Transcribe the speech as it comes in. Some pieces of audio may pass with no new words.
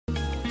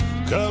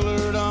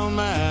Color don't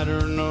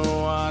matter,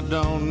 no, I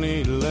don't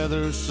need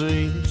leather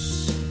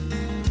seats.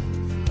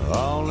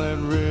 All that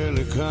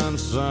really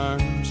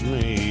concerns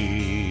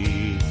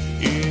me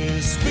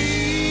is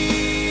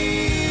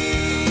speed.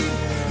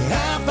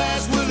 How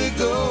fast will it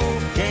go?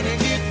 Can it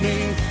get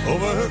me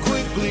over her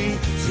quickly?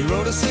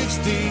 0 to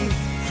 60.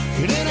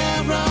 Can it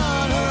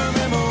outrun her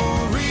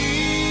memory?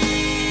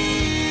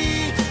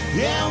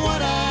 Yeah,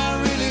 what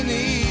I really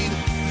need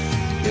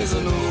is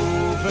an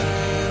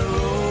open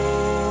road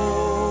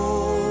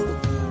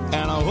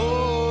and a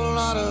whole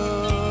lot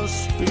of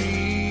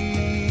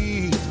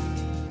speed.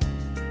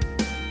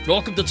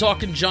 Welcome to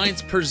Talking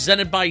Giants,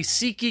 presented by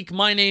SeatGeek.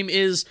 My name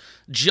is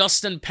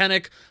Justin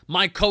Pennick.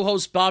 My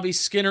co-host Bobby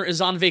Skinner is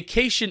on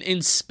vacation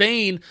in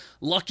Spain.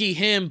 Lucky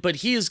him, but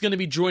he is going to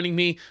be joining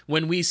me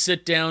when we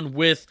sit down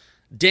with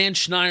Dan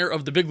Schneier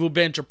of the Big Blue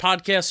Banter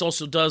podcast.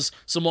 Also does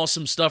some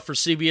awesome stuff for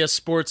CBS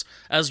Sports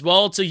as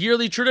well. It's a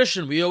yearly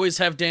tradition. We always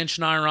have Dan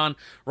Schneier on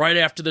right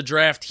after the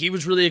draft. He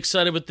was really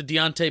excited with the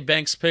Deonte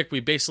Banks pick. We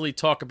basically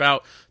talk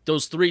about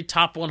those 3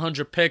 top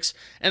 100 picks,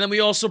 and then we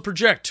also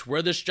project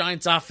where this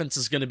Giants offense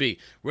is going to be,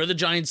 where the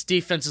Giants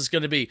defense is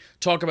going to be,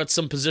 talk about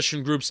some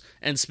position groups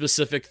and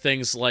specific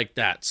things like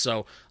that.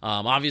 So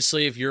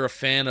obviously, if you're a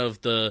fan of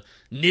the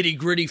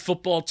nitty-gritty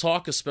football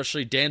talk,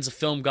 especially Dan's a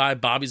film guy,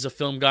 Bobby's a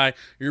film guy,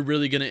 you're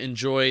really going to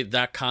enjoy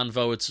that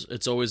convo.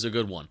 It's always a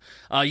good one.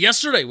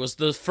 Yesterday was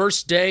the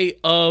first day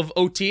of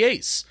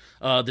OTAs.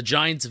 The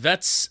Giants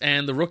vets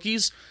and the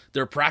rookies,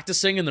 they're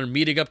practicing and they're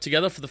meeting up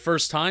together for the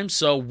first time.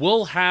 So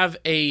we'll have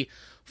a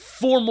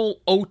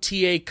formal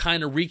OTA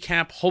kind of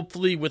recap,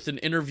 hopefully with an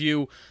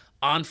interview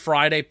on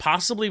Friday,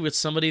 possibly with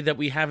somebody that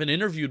we haven't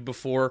interviewed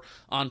before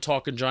on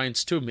Talking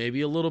Giants too.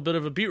 Maybe a little bit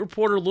of a beat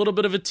reporter, a little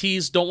bit of a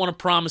tease. Don't want to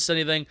promise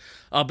anything,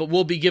 but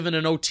we'll be giving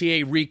an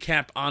OTA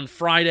recap on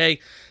Friday.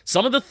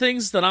 Some of the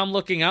things that I'm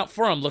looking out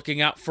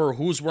for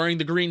who's wearing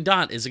the green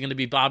dot. Is it going to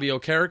be Bobby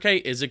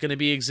Okereke? Is it going to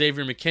be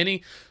Xavier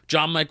McKinney?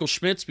 John Michael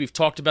Schmitz, we've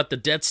talked about the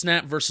dead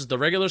snap versus the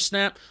regular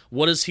snap.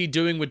 What is he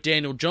doing with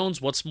Daniel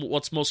Jones? What's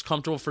most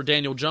comfortable for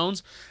Daniel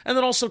Jones? And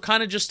then also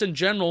kind of just in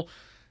general,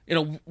 you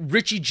know,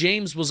 Richie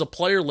James was a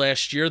player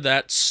last year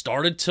that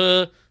started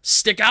to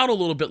stick out a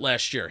little bit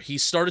last year. He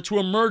started to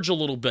emerge a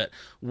little bit.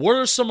 What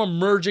are some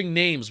emerging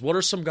names? What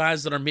are some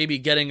guys that are maybe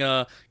getting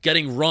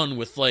run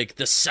with like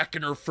the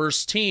second or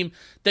first team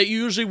that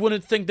you usually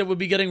wouldn't think that would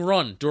be getting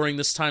run during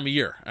this time of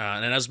year?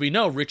 And as we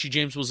know, Richie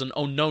James was an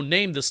unknown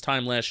name this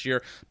time last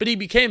year, but he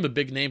became a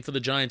big name for the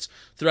Giants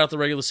throughout the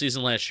regular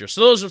season last year. So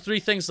those are 3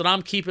 things that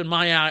I'm keeping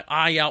my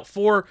eye out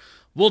for.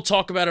 We'll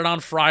talk about it on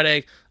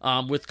Friday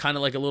with kind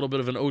of like a little bit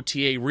of an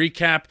OTA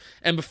recap.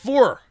 And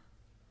before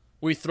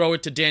we throw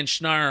it to Dan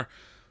Schneier,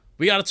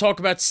 we got to talk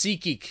about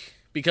SeatGeek,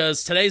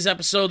 because today's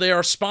episode, they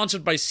are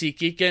sponsored by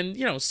SeatGeek, and,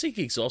 you know,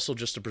 SeatGeek's also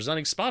just a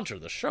presenting sponsor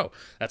of the show.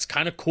 That's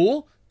kind of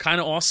cool,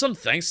 kind of awesome.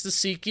 Thanks to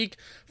SeatGeek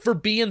for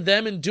being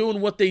them and doing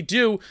what they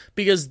do,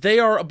 because they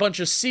are a bunch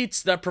of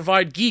seats that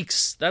provide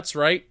geeks. That's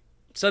right.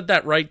 Said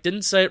that right,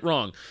 didn't say it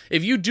wrong.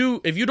 If you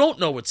don't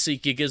know what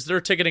SeatGeek is, they're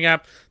a ticketing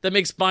app that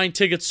makes buying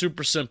tickets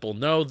super simple.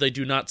 No, they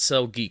do not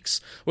sell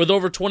geeks. With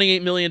over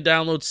 28 million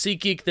downloads,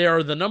 SeatGeek, they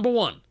are the number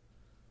one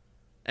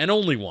and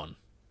only one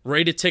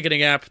rated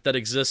ticketing app that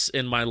exists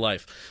in my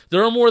life.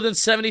 There are more than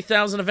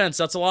 70,000 events.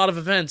 That's a lot of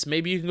events.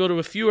 Maybe you can go to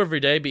a few every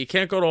day, but you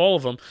can't go to all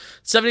of them.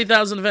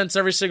 70,000 events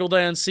every single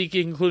day on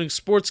SeatGeek, including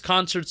sports,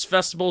 concerts,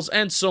 festivals,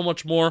 and so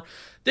much more.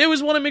 They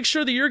always want to make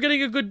sure that you're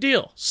getting a good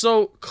deal.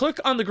 So click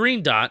on the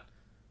green dot.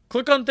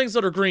 Click on things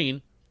that are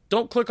green.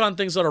 Don't click on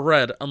things that are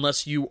red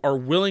unless you are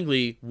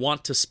willingly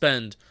want to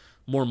spend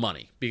more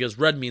money, because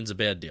red means a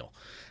bad deal.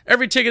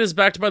 Every ticket is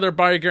backed by their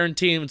buyer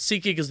guarantee, and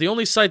SeatGeek is the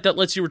only site that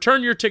lets you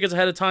return your tickets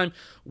ahead of time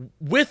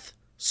with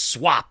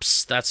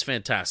swaps. That's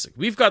fantastic.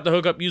 We've got the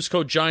hookup. Use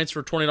code GIANTS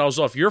for $20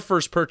 off your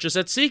first purchase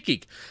at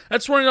SeatGeek.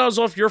 That's $20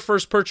 off your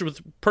first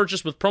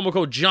purchase with promo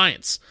code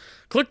GIANTS.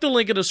 Click the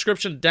link in the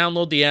description to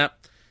download the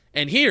app.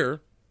 And here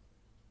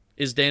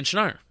is Dan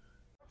Schneier.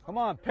 Come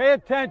on, pay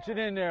attention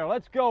in there.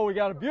 Let's go. We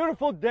got a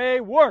beautiful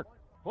day. Work.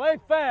 Play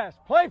fast.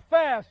 Play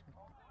fast.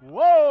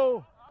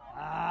 Whoa.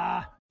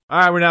 All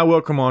right, we now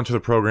welcome on to the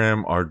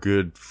program our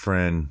good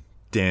friend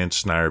Dan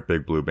Schneier,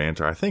 Big Blue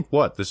Banter. I think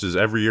this is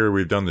every year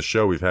we've done the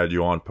show, we've had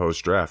you on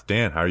post-draft.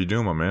 Dan, how are you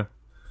doing, my man?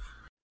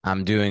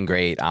 I'm doing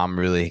great. I'm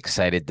really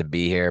excited to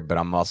be here, but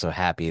I'm also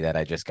happy that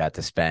I just got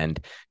to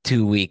spend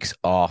 2 weeks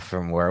off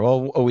from work.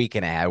 Well, a week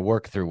and a half. I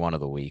worked through one of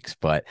the weeks,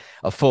 but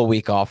a full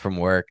week off from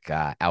work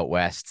out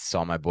west.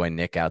 Saw my boy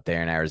Nick out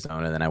there in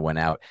Arizona. Then I went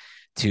out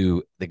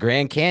to the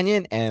Grand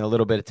Canyon and a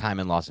little bit of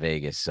time in Las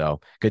Vegas. So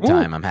good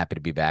time. Ooh. I'm happy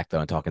to be back, though,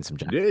 and talking some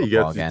Giants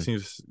football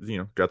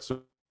again. Got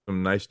some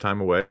nice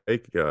time away.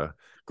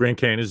 Grand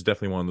Canyon is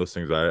definitely one of those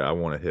things I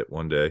want to hit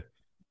one day.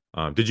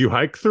 Did you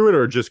hike through it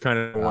or just kind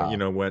of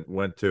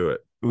went to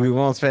it? We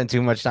won't spend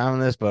too much time on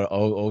this, but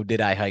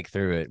did I hike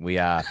through it? We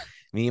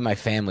me and my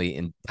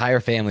entire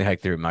family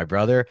hiked through it. My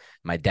brother,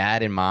 my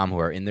dad, and mom, who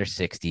are in their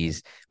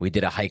 60s, we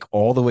did a hike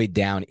all the way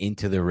down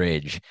into the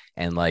ridge,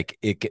 and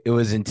it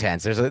was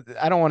intense.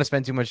 I don't want to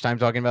spend too much time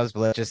talking about this,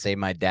 but let's just say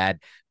my dad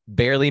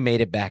barely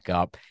made it back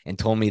up, and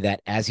told me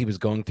that as he was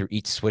going through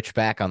each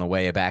switchback on the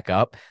way back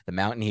up the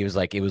mountain, he was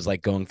like, it was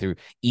like going through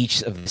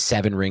each of the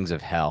 7 rings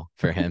of hell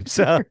for him.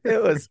 So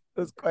it was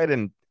quite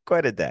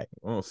a day.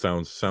 Well,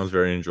 sounds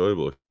very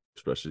enjoyable,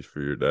 especially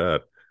for your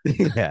dad.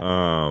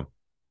 Yeah.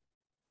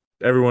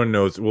 Everyone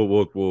knows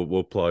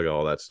we'll plug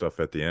all that stuff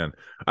at the end.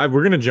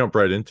 We're gonna jump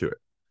right into it.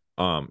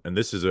 And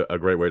this is a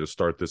great way to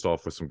start this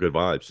off with some good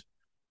vibes.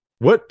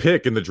 What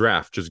pick in the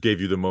draft just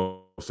gave you the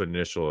most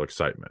initial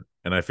excitement?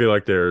 And I feel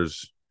like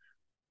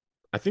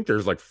I think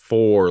there's like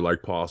 4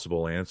 like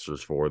possible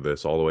answers for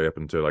this, all the way up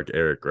into like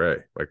Eric Gray.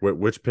 Like,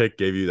 which pick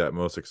gave you that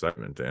most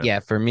excitement, Dan? Yeah,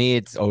 for me,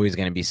 it's always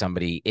going to be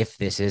somebody, if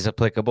this is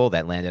applicable,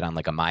 that landed on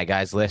like a my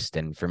guys list.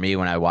 And for me,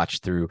 when I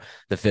watched through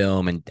the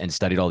film and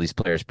studied all these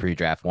players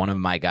pre-draft, one of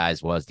my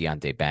guys was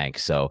Deonte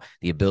Banks. So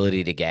the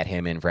ability to get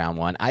him in round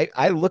 1,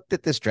 I looked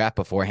at this draft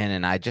beforehand,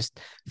 and I just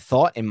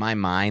thought in my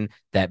mind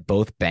that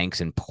both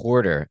Banks and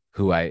Porter,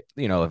 who I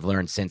have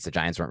learned since the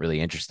Giants weren't really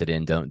interested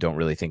in, don't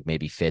really think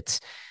maybe fits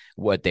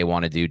what they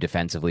want to do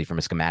defensively from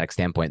a schematic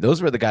standpoint. Those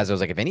were the guys I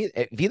was like,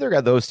 if either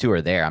of those two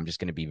are there, I'm just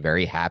going to be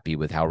very happy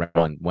with how round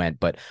 1 went.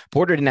 But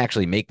Porter didn't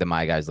actually make the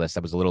my guys list.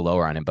 I was a little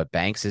lower on him, but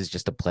Banks is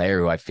just a player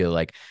who I feel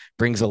like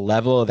brings a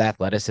level of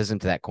athleticism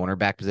to that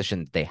cornerback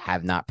position that they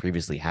have not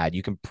previously had.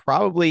 You can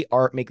probably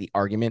make the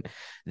argument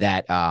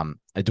that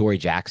Adoree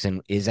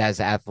Jackson is as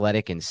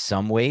athletic in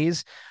some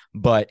ways,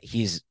 but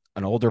he's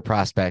an older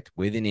prospect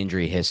with an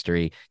injury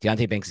history.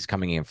 Deonte Banks is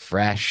coming in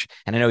fresh,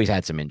 and I know he's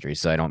had some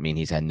injuries, so I don't mean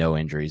he's had no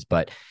injuries,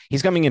 but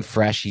he's coming in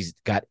fresh. He's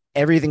got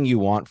everything you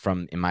want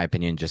from, in my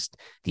opinion, just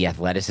the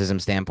athleticism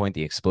standpoint,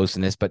 the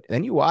explosiveness. But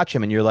then you watch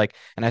him and you're like,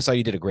 and I saw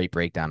you did a great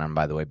breakdown on him,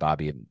 by the way,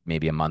 Bobby,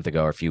 maybe a month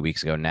ago or a few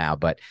weeks ago now,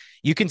 but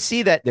you can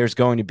see that there's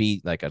going to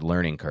be like a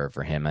learning curve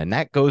for him. And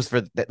that goes for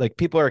that. Like,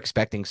 people are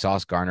expecting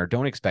Sauce Gardner.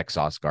 Don't expect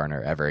Sauce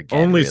Gardner ever again.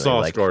 Only really.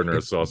 Sauce Gardner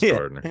is Sauce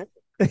Gardner.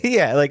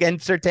 Yeah, like, and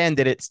Surtain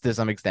did it to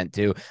some extent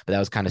too, but that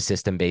was kind of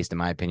system based, in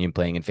my opinion,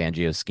 playing in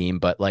Fangio's scheme.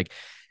 But like,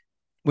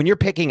 when you're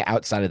picking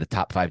outside of the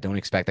top 5, don't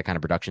expect that kind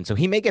of production. So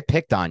he may get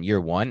picked on year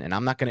 1, and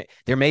I'm not going to,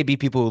 there may be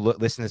people who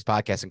listen to this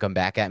podcast and come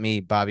back at me,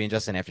 Bobby and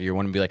Justin, after year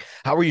 1 and be like,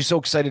 how were you so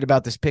excited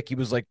about this pick? He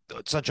was like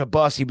such a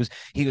bust. He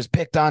was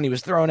picked on, he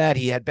was thrown at,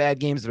 he had bad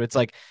games. But it's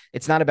like,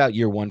 it's not about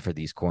year 1 for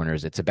these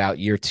corners. It's about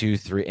year 2,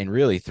 3, and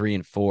really 3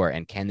 and 4.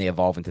 And can they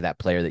evolve into that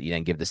player that you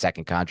then give the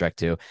second contract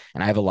to?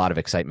 And I have a lot of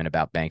excitement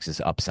about Banks'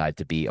 upside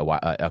to be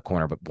a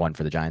corner 1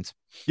 for the Giants.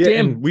 Yeah,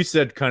 and we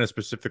said, kind of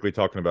specifically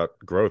talking about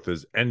growth,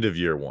 is end of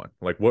year 1.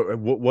 Like,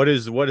 what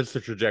is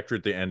the trajectory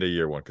at the end of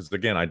year 1? Because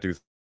again, I do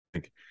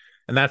think,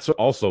 and that's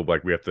also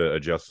like we have to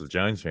adjust as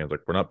Giants fans. Like,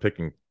 we're not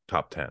picking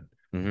top 10.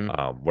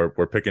 Mm-hmm.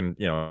 We're picking,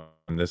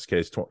 in this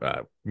case,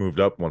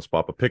 moved up 1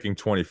 spot, but picking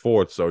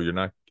 24th. So you're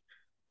not,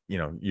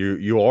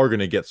 you are going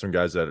to get some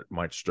guys that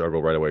might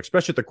struggle right away,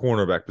 especially at the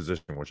cornerback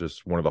position, which is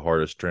one of the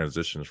hardest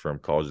transitions from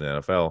college to the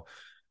NFL.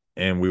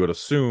 And we would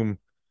assume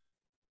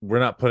we're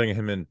not putting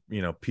him in,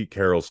 Pete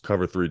Carroll's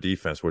cover 3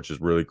 defense, which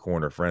is really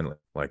corner friendly.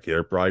 Like,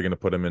 they're probably going to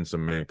put him in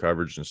some man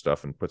coverage and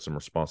stuff and put some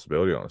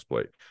responsibility on his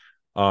plate.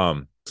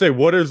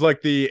 What is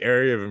like the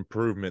area of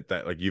improvement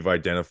that like you've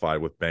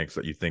identified with Banks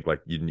that you think like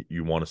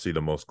you want to see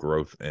the most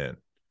growth in?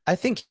 I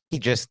think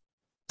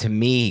to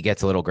me, he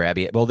gets a little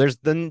grabby. Well, there's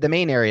the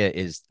main area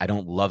is I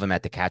don't love him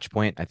at the catch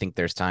point. I think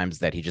there's times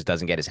that he just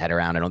doesn't get his head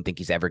around. I don't think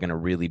he's ever going to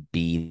really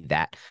be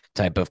that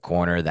type of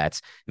corner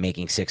that's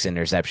making 6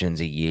 interceptions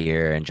a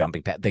year and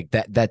jumping past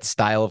that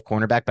style of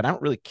cornerback. But I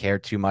don't really care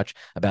too much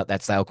about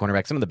that style of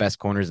cornerback. Some of the best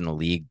corners in the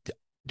league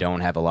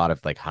don't have a lot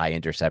of like high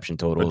interception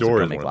totals.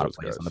 Don't make a lot of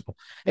plays on the ball.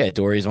 Yeah,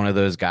 Dory's one of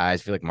those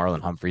guys. I feel like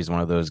Marlon Humphrey's one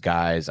of those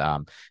guys.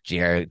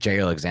 Jerry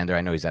Alexander,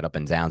 I know he's had up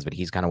and downs, but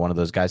he's kind of one of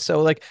those guys.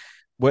 So like,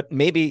 what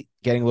maybe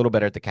getting a little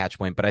better at the catch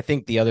point, but I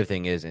think the other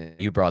thing is, and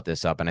you brought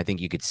this up, and I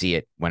think you could see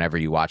it whenever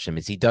you watch him,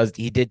 is he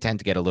did tend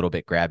to get a little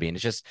bit grabby, and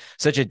it's just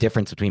such a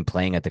difference between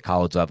playing at the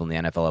college level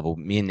and the NFL level.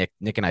 Me and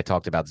Nick and I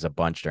talked about this a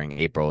bunch during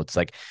April. It's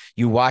like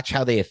you watch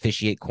how they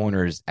officiate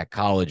corners at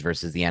college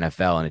versus the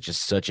NFL, and it's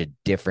just such a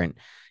different.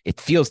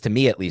 It feels to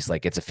me, at least,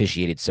 like it's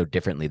officiated so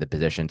differently, the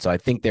position. So I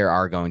think there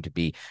are going to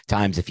be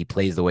times, if he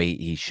plays the way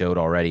he showed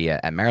already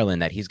at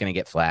Maryland, that he's going to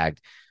get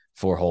flagged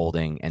for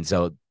holding. And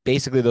so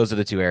basically those are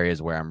the 2 areas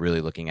where I'm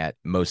really looking at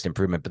most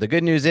improvement. But the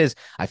good news is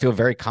I feel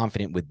very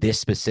confident with this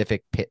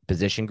specific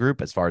position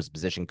group, as far as the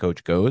position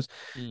coach goes,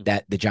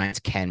 that the Giants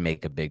can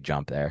make a big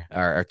jump there,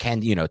 or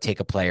can,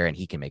 take a player and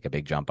he can make a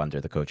big jump under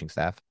the coaching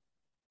staff.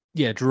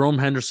 Yeah, Jerome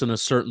Henderson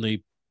has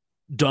certainly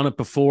done it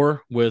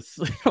before with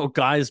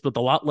guys with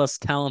a lot less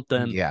talent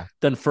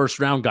than first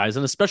round guys,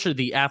 and especially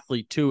the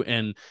athlete too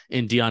in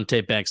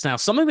Deonte Banks. Now,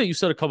 something that you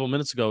said a couple of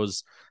minutes ago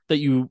is that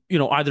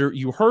either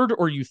you heard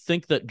or you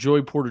think that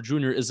Joey Porter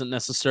Jr. isn't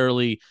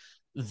necessarily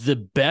the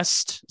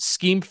best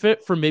scheme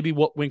fit for maybe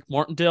what Wink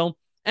Martindale,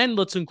 and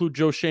let's include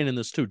Joe Schoen in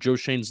this too. Joe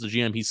Schoen's the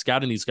GM. He's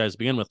scouting these guys to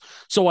begin with.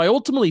 So I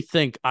ultimately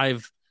think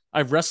I've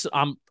rested.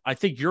 I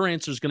think your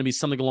answer is going to be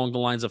something along the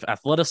lines of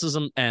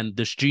athleticism, and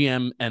this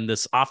GM and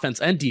this offense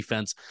and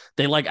defense,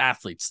 they like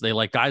athletes. They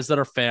like guys that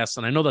are fast.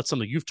 And I know that's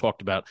something you've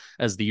talked about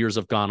as the years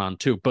have gone on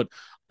too. But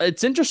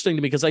it's interesting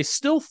to me because I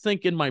still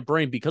think in my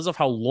brain, because of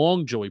how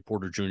long Joey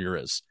Porter Jr.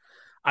 is,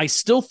 I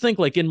still think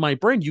like in my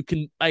brain, you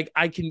can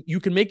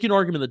make an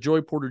argument that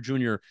Joey Porter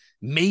Jr.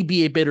 may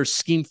be a better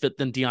scheme fit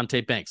than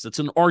Deonte Banks. It's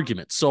an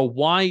argument. So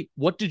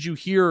what did you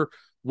hear?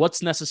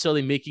 What's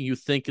necessarily making you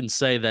think and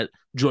say that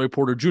Joey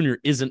Porter Jr.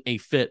 isn't a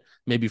fit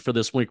maybe for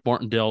this Wink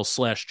Martindale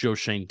 / Joe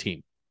Schoen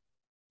team?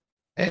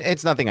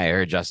 It's nothing I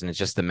heard, Justin. It's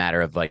just a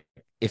matter of like,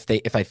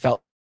 if I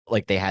felt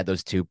like they had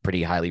those two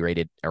pretty highly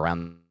rated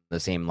around the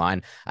same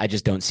line, I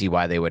just don't see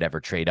why they would ever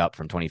trade up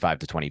from 25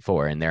 to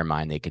 24. In their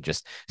mind, they could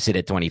just sit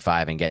at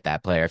 25 and get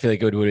that player. I feel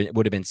like it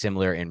would have been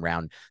similar in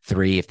round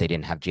 3 if they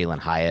didn't have Jalen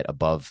Hyatt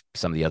above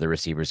some of the other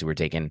receivers who were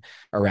taken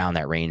around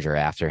that range or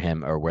after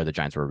him, or where the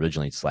Giants were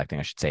originally selecting,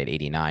 I should say, at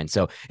 89.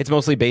 So it's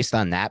mostly based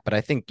on that, but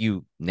I think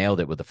you nailed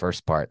it with the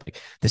first part. Like,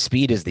 the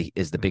speed is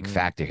the big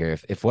factor here.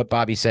 If what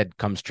Bobby said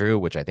comes true,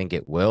 which I think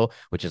it will,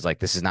 which is like,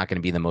 this is not going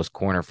to be the most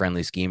corner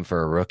friendly scheme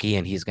for a rookie,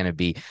 and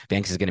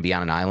Banks is going to be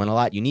on an island a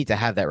lot. You need to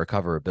have that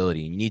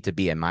recoverability. You need to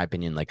be, in my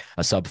opinion, like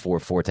a sub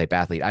 4.4 type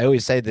athlete. I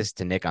always say this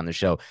to Nick on the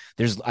show.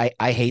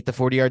 I hate the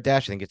 40-yard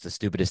dash. I think it's the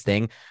stupidest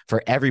thing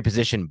for every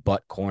position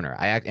but corner.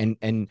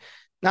 And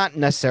not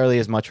necessarily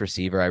as much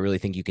receiver. I really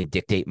think you can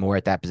dictate more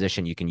at that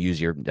position. You can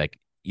use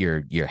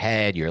your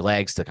head, your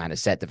legs to kind of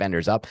set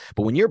defenders up.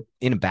 But when you're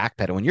in a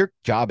backpedal, when your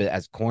job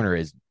as corner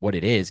is what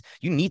it is,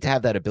 you need to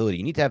have that ability.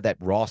 You need to have that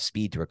raw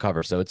speed to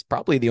recover. So it's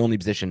probably the only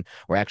position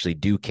where I actually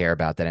do care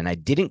about that. And I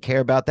didn't care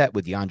about that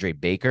with DeAndre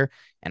Baker.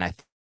 And I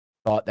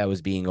thought that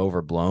was being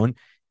overblown.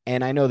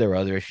 And I know there were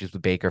other issues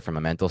with Baker from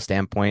a mental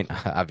standpoint.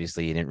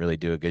 Obviously, he didn't really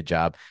do a good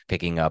job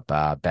picking up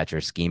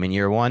Betcher's scheme in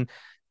year 1.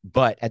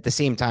 But at the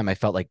same time, I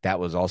felt like that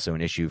was also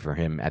an issue for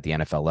him at the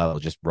NFL level,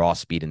 just raw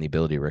speed and the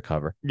ability to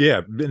recover. Yeah,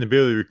 and the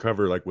ability to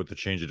recover, like with the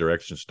change of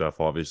direction stuff,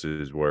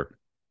 obviously is where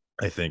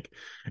I think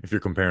if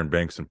you're comparing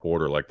Banks and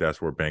Porter, like that's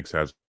where Banks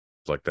has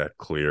like that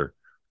clear,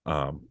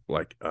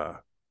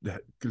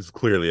 is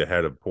clearly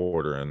ahead of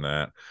Porter in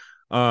that.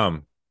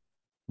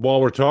 While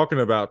we're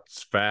talking about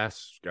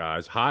fast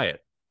guys,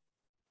 Hyatt,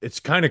 it's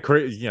kind of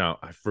crazy. You know,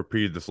 I've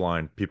repeated this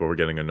line. People were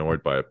getting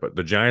annoyed by it, but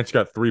the Giants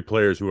got 3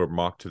 players who are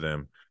mocked to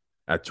them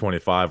at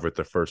 25 with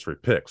their first 3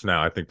 picks.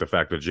 Now, I think the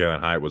fact that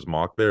Jalen Hyatt was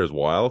mocked there is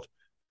wild.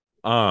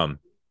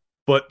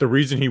 But the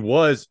reason he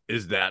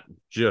is that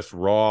just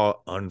raw,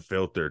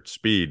 unfiltered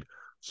speed.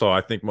 So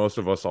I think most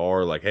of us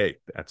are like, hey,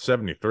 at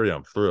 73,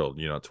 I'm thrilled.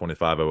 You know, at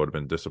 25, I would have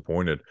been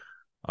disappointed.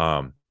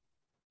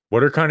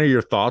 What are kind of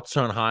your thoughts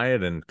on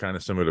Hyatt and kind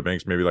of similar to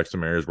Banks, maybe like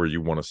some areas where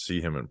you want to see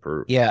him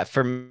improve? Yeah,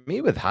 for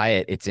me with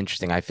Hyatt, it's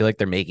interesting. I feel like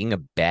they're making a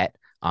bet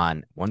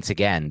on, once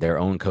again, their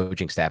own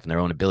coaching staff and their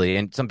own ability.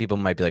 And some people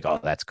might be like, oh,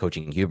 that's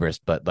coaching hubris.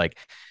 But like,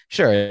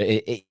 sure,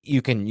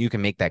 you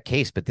can make that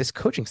case. But this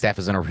coaching staff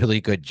has done a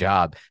really good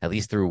job, at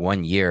least through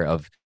 1 year,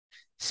 of,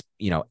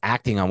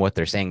 acting on what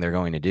they're saying they're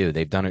going to do.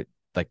 They've done it.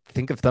 Like,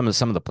 think of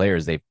some of the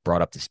players they've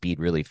brought up to speed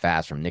really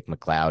fast, from Nick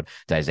McLeod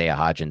to Isaiah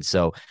Hodgins.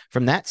 So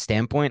from that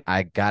standpoint,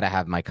 I got to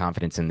have my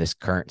confidence in this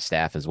current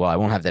staff as well. I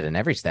won't have that in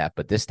every staff,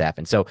 but this staff.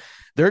 And so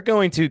they're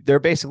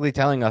basically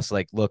telling us,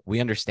 like, look, we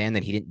understand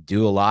that he didn't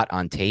do a lot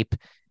on tape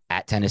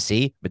at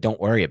Tennessee, but don't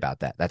worry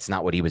about that. That's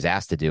not what he was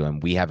asked to do.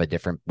 And we have a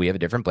different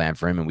plan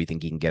for him, and we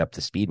think he can get up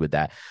to speed with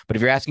that. But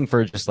if you're asking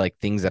for just like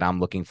things that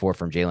I'm looking for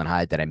from Jalen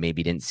Hyatt that I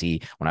maybe didn't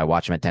see when I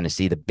watched him at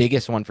Tennessee, the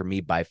biggest one for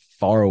me by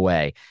far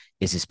away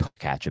is his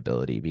catch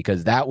ability,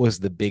 because that was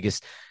the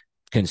biggest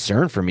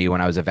concern for me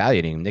when I was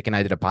evaluating him. Nick and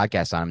I did a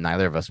podcast on him.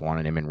 Neither of us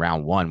wanted him in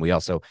round 1. We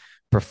also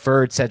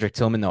preferred Cedric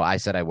Tillman, though I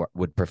said I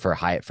would prefer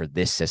Hyatt for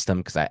this system,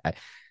 because I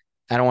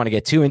don't want to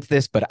get too into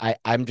this, but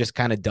I'm just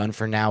kind of done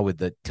for now with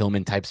the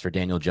Tillman types for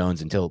Daniel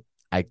Jones until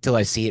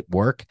I see it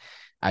work.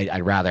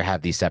 I'd rather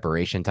have these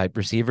separation type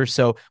receivers.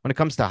 So when it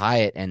comes to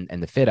Hyatt and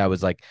the fit, I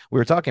was like, we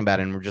were talking about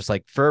it, and we're just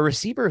like, for a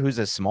receiver who's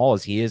as small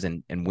as he is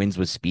and wins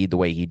with speed the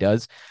way he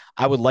does,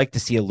 I would like to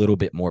see a little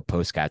bit more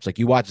post catch. Like,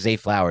 you watch Zay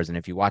Flowers, and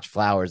if you watch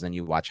Flowers and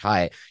you watch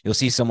Hyatt, you'll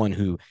see someone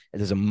who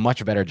does a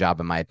much better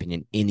job, in my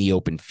opinion, in the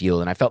open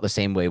field. And I felt the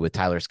same way with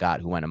Tyler Scott,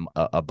 who went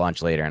a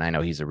bunch later. And I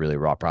know he's a really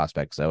raw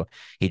prospect, so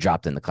he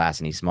dropped in the class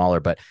and he's smaller,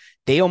 but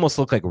they almost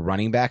look like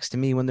running backs to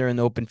me when they're in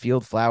the open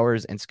field,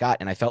 Flowers and Scott.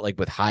 And I felt like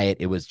with Hyatt,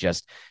 it was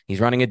just,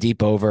 he's running a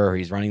deep over, or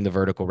he's running the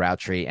vertical route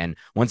tree. And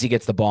once he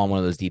gets the ball in one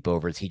of those deep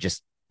overs, he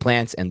just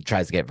plants and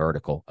tries to get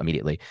vertical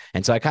immediately.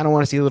 And so I kind of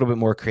want to see a little bit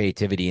more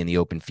creativity in the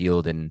open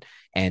field. And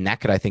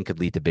that I think could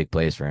lead to big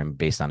plays for him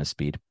based on his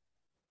speed.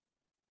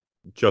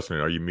 Justin,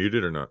 are you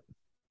muted or not?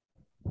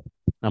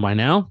 Am I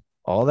now?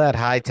 All that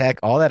high tech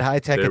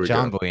at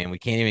John go. Boy, and we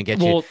can't even get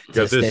you.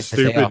 Got this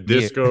stupid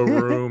disco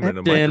room and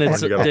a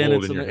microphone you got to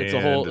hold in your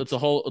hand. It's a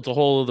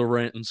whole other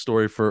rant and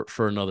story for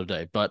another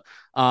day. But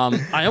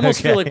I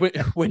almost feel like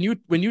when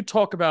you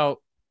talk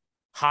about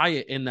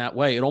Hyatt in that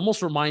way, it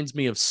almost reminds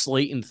me of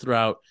Slayton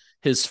throughout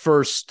his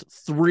first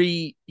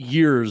 3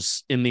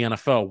 years in the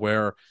NFL,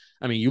 where,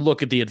 I mean, you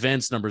look at the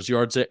advanced numbers,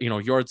 yards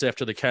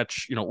after the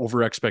catch,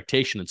 over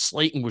expectation, and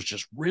Slayton was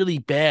just really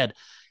bad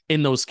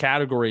in those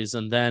categories.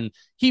 And then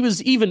he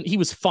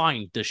was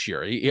fine this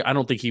year. I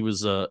don't think he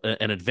was an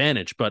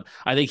advantage, but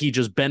I think he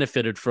just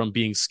benefited from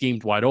being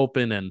schemed wide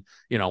open and,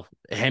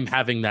 him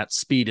having that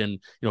speed and,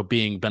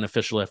 being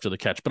beneficial after the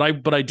catch.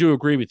 But I do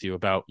agree with you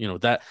about,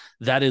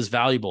 that is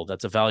valuable.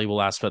 That's a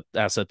valuable asset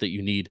that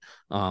you need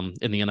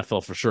in the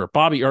NFL for sure.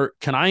 Bobby,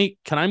 can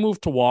I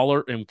move to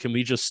Waller, and can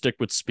we just stick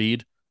with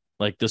speed?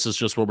 Like, this is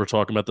just what we're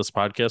talking about this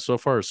podcast so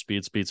far, is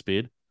speed, speed,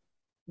 speed.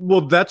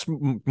 Well, that's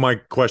my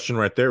question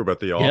right there about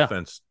the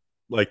offense.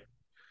 Like,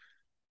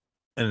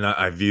 and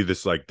I view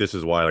this like, this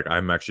is why, like,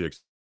 I'm actually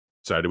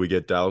excited we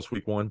get Dallas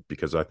week 1,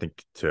 because I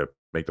think to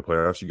make the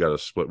playoffs, you got to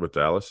split with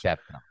Dallas.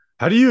 Definitely.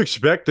 How do you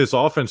expect this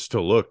offense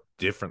to look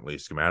differently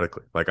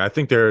schematically? Like, I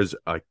think there's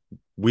like,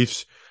 a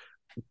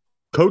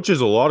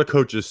lot of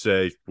coaches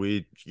say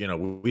we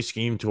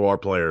scheme to our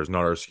players,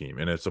 not our scheme.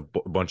 And it's a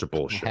bunch of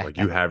bullshit. Like,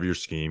 you have your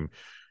scheme,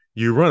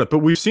 you run it. But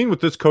we've seen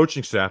with this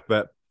coaching staff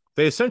that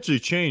they essentially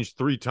changed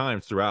 3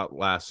 times throughout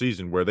last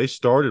season, where they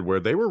started where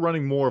they were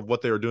running more of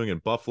what they were doing in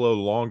Buffalo,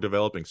 long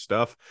developing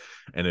stuff,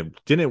 and it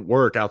didn't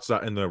work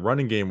outside, and the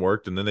running game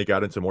worked. And then they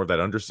got into more of that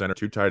under center,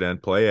 2 tight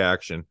end play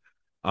action.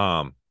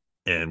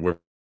 And we're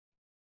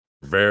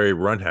very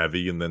run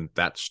heavy. And then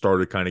that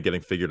started kind of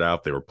getting figured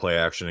out. They were play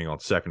actioning on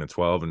 2nd and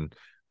 12. And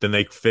then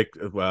they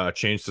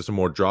changed to some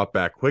more drop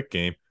back quick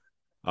game.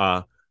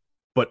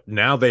 But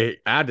now they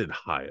added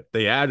Hyatt.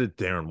 They added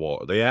Darren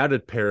Waller. They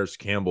added Paris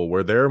Campbell,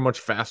 where they're a much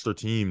faster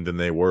team than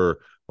they were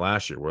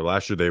last year, where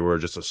last year they were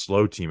just a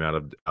slow team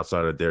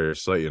outside of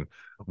Darius Slayton.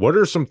 What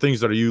are some things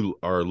that you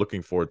are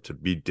looking for to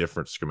be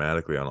different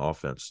schematically on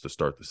offense to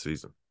start the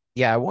season?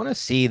 Yeah, I want to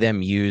see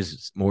them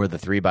use more of the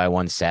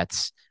 3-by-1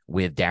 sets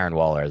with Darren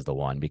Waller as the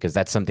one, because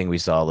that's something we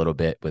saw a little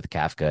bit with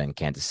Kafka in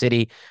Kansas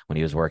City when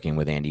he was working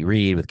with Andy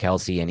Reid, with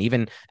Kelsey. And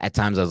even at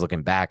times I was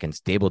looking back, and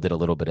Stable did a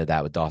little bit of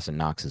that with Dawson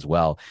Knox as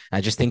well. And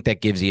I just think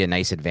that gives you a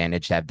nice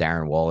advantage to have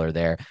Darren Waller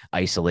there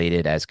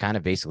isolated as kind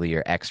of basically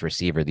your X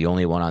receiver, the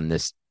only one on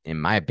this, in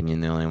my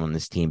opinion, the only one on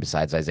this team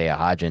besides Isaiah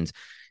Hodgins.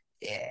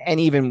 And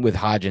even with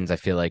Hodgins, I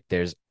feel like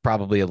there's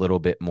probably a little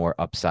bit more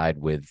upside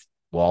with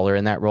Waller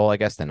in that role, I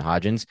guess, than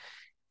Hodgins.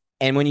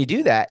 And when you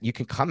do that, you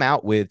can come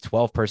out with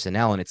 12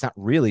 personnel, and it's not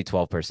really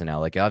 12 personnel.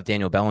 Like, you'll have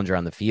Daniel Bellinger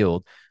on the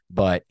field,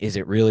 but is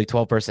it really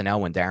 12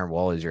 personnel when Darren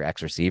Waller is your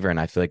X receiver? And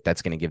I feel like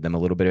that's going to give them a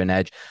little bit of an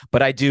edge.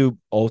 But I do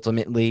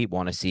ultimately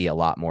want to see a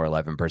lot more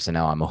 11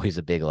 personnel. I'm always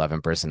a big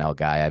 11 personnel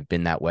guy. I've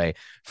been that way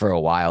for a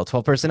while.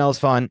 12 personnel is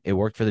fun. It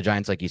worked for the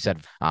Giants, like you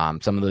said,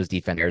 some of those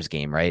defenders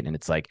game, right? And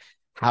it's like,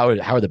 how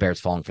are the Bears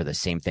falling for the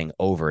same thing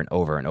over and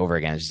over and over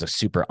again? It's just a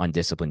super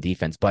undisciplined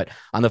defense. But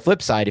on the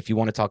flip side, if you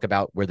want to talk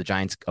about where the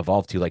Giants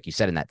evolved to, like you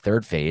said, in that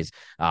third phase,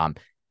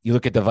 you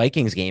look at the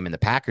Vikings game and the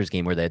Packers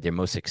game where they had their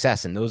most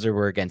success, and those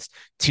were against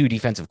 2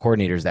 defensive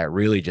coordinators that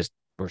really just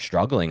were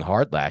struggling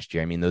hard last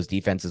year. I mean, those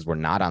defenses were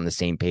not on the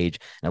same page,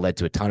 and it led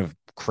to a ton of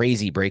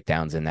crazy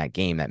breakdowns in that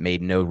game that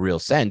made no real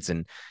sense.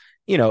 And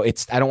I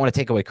don't want to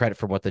take away credit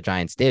for what the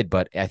Giants did,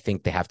 but I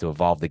think they have to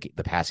evolve the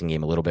passing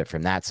game a little bit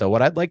from that. So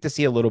what I'd like to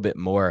see a little bit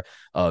more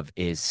of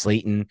is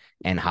Slayton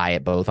and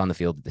Hyatt both on the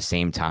field at the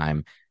same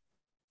time,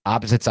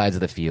 opposite sides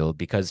of the field.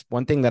 Because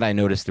one thing that I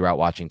noticed throughout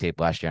watching tape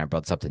last year, and I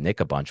brought this up to Nick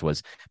a bunch,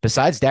 was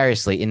besides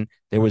Darius Slayton,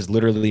 there was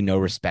literally no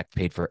respect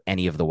paid for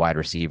any of the wide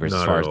receivers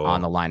as far as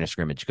on the line of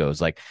scrimmage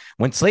goes. Like,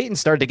 when Slayton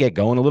started to get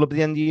going a little bit at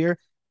the end of the year,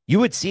 you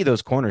would see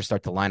those corners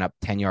start to line up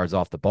 10 yards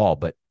off the ball.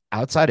 But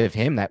outside of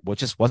him, that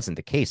just wasn't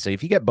the case. So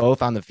if you get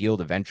both on the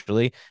field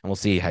eventually, and we'll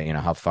see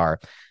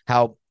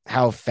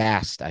how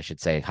fast, I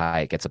should say,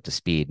 Hyatt gets up to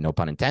speed, no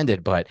pun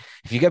intended. But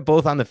if you get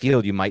both on the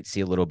field, you might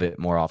see a little bit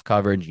more off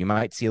coverage. You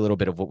might see a little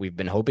bit of what we've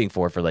been hoping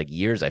for like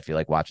years, I feel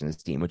like, watching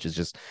this team, which is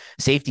just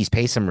safeties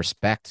pay some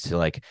respect to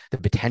like the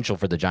potential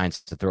for the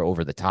Giants to throw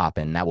over the top.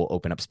 And that will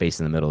open up space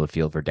in the middle of the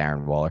field for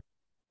Darren Waller.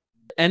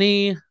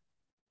 Any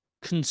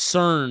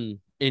concern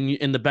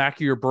in the back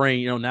of your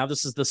brain, now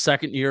this is the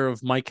second year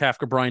of Mike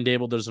Kafka, Brian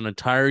Dable. There's an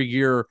entire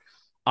year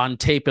on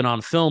tape and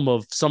on film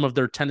of some of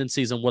their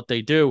tendencies and what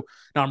they do.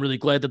 Now, I'm really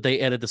glad that they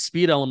added the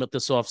speed element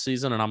this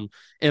offseason, and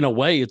in a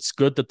way, it's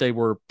good that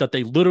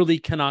they literally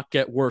cannot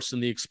get worse in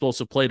the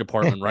explosive play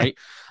department, right?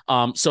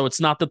 So it's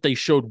not that they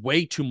showed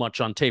way too much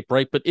on tape,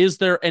 right? But is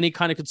there any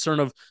kind of concern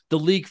of the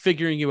league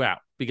figuring you out?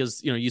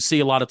 Because, you see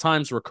a lot of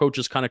times where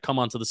coaches kind of come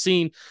onto the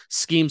scene,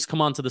 schemes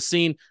come onto the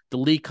scene, the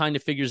league kind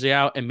of figures you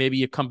out, and maybe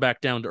you come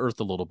back down to earth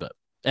a little bit.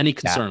 Any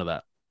concern of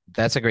that?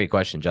 That's a great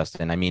question,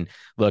 Justin. I mean,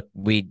 look,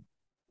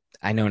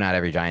 I know not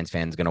every Giants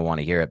fan is going to want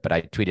to hear it, but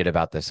I tweeted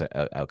about this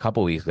a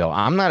couple weeks ago.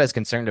 I'm not as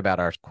concerned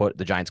about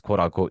the Giants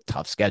quote unquote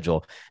tough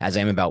schedule as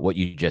I am about what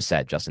you just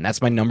said, Justin.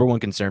 That's my number one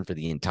concern for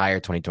the entire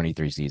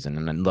 2023 season.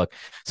 And then look,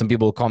 some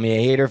people will call me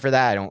a hater for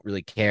that. I don't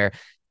really care.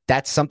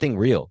 that's something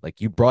real.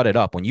 Like you brought it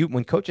up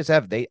when coaches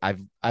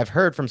I've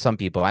heard from some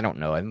people. I don't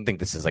know. I don't think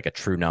this is like a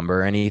true number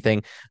or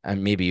anything.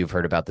 And maybe you've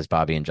heard about this,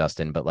 Bobby and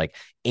Justin, but like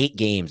 8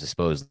 games,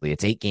 supposedly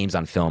it's 8 games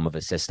on film of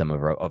a system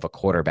of a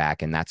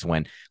quarterback. And that's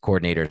when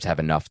coordinators have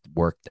enough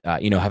work,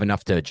 have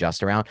enough to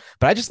adjust around.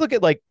 But I just look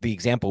at like the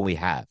example we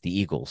have, the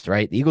Eagles,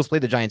 right? The Eagles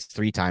played the Giants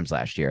 3 times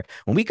last year.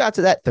 When we got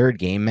to that third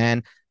game,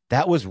 man,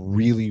 that was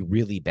really,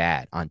 really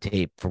bad on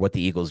tape for what the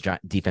Eagles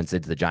defense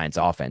did to the Giants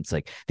offense.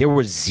 Like there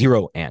were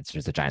 0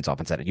 answers the Giants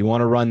offense had. You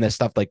want to run this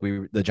stuff like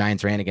the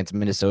Giants ran against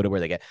Minnesota where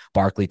they get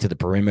Barkley to the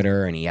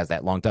perimeter and he has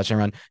that long touchdown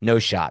run? No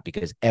shot,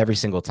 because every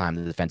single time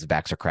the defensive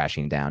backs are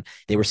crashing down.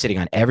 They were sitting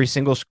on every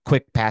single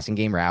quick passing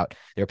game route.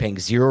 They were paying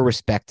 0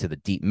 respect to the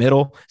deep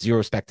middle, 0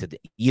 respect to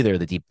either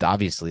the deep,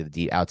 obviously the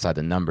deep outside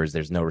the numbers.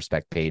 There's no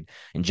respect paid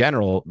in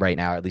general right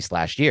now, at least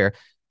last year.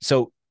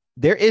 So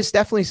there is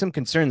definitely some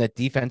concern that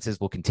defenses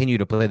will continue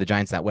to play the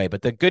Giants that way.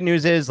 But the good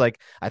news is, like,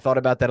 I thought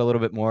about that a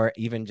little bit more,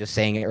 even just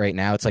saying it right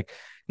now. It's like,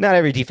 not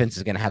every defense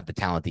is going to have the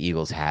talent the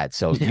Eagles had.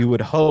 So you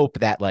would hope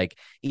that, like,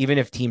 even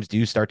if teams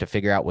do start to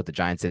figure out what the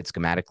Giants did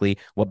schematically,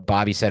 what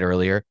Bobby said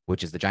earlier,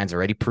 which is the Giants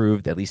already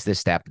proved, at least this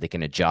step, they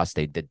can adjust.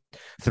 They did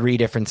 3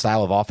 different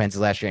style of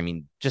offenses last year. I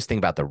mean, just think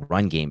about the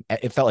run game.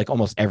 It felt like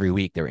almost every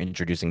week they were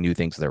introducing new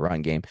things to their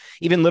run game,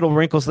 even little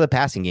wrinkles to the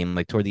passing game.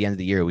 Like toward the end of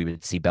the year, we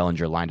would see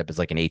Bellinger lined up as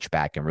like an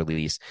H-back and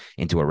release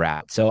into a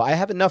route. So I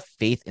have enough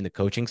faith in the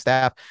coaching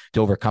staff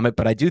to overcome it.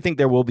 But I do think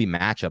there will be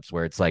matchups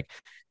where it's like,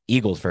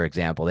 Eagles, for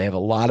example, they have a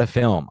lot of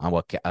film on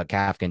what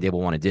Kafka and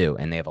Dable want to do,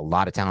 and they have a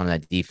lot of talent on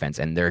that defense,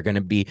 and they're going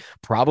to be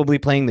probably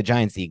playing the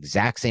Giants the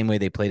exact same way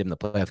they played in the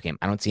playoff game.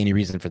 I don't see any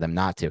reason for them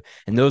not to.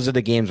 And those are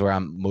the games where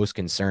I'm most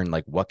concerned,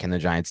 like, what can the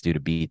Giants do to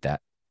beat that?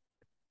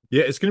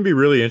 Yeah, it's going to be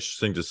really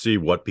interesting to see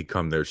what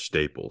become their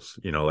staples.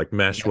 Like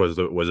mesh was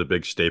a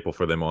big staple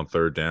for them on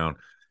third down.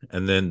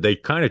 And then they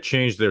kind of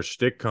changed their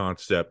stick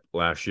concept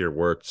last year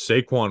where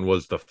Saquon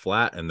was the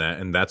flat in that.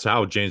 And that's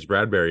how James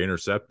Bradbury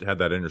had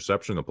that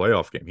interception in the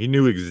playoff game. He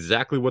knew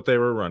exactly what they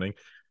were running,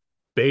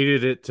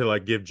 baited it to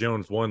like give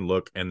Jones one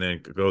look, and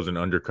then goes and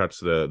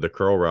undercuts the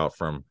curl route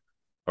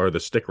or the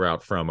stick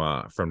route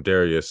from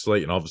Darius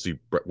Slate. And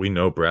obviously we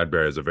know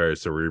Bradbury is a very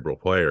cerebral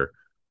player.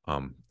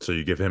 So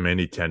you give him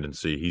any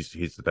tendency,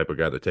 he's the type of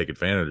guy to take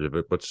advantage of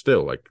it, but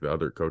still like the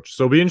other coaches.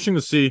 So it'll be interesting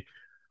to see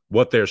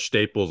what their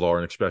staples are,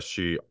 and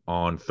especially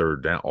on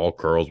third down. All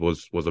curls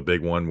was a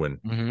big one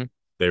when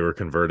they were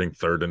converting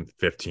 3rd and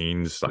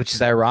 15s. Which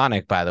is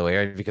ironic, by the way,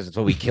 right? Because it's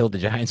what we killed the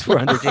Giants for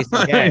under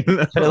Jason Garrett.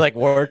 But it like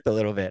worked a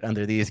little bit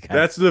under these guys.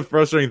 That's the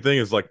frustrating thing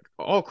is like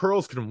all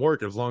curls can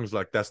work as long as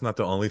like that's not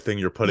the only thing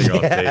you're putting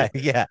on tape.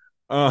 Yeah.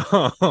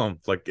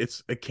 Like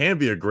it can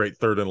be a great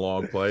 3rd and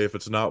long play if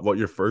it's not what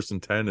your 1st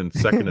and 10 and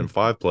 2nd and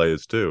 5 play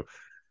is too.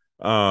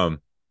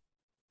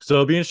 So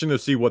it'll be interesting to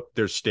see what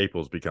their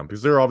staples become,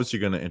 because they're obviously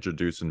going to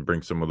introduce and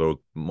bring some of those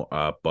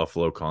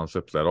Buffalo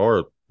concepts that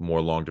are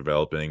more long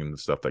developing and the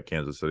stuff that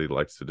Kansas City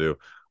likes to do.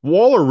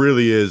 Waller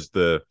really is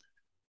the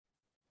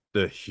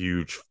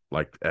huge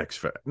like X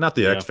factor, not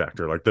the X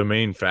factor, like the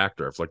main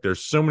factor. It's like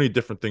there's so many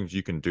different things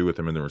you can do with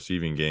him in the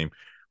receiving game,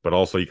 but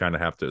also you kind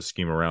of have to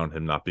scheme around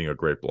him not being a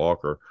great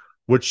blocker,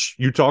 which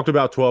you talked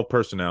about 12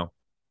 personnel.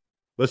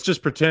 Let's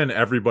just pretend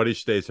everybody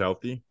stays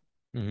healthy.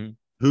 Mm-hmm.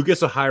 Who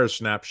gets a higher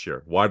snap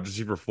share, wide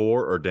receiver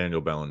 4 or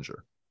Daniel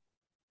Bellinger?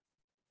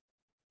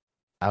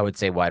 I would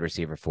say wide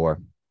receiver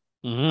 4.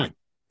 Mm-hmm.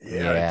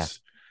 Yeah.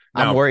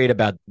 I'm worried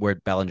about where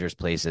Bellinger's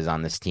place is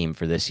on this team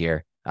for this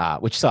year,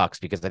 which sucks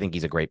because I think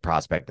he's a great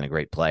prospect and a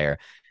great player.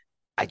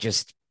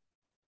 H-back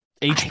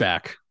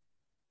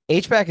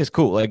is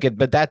cool. Like,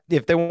 but that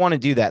if they want to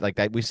do that, like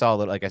that, we saw a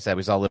little, like I said,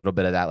 we saw a little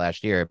bit of that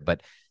last year,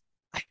 but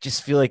I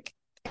just feel like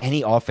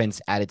any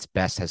offense at its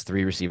best has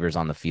 3 receivers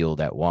on the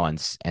field at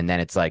once. And then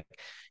it's like,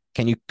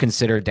 can you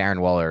consider Darren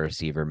Waller a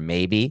receiver?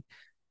 Maybe.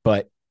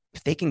 But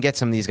if they can get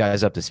some of these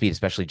guys up to speed,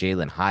 especially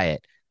Jalen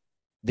Hyatt,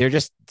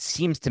 it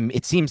seems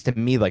to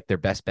me like their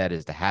best bet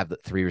is to have the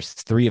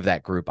three of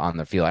that group on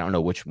the field. I don't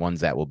know which ones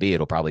that will be.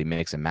 It'll probably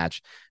mix and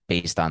match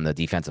based on the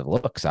defensive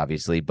looks,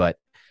 obviously. But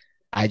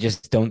I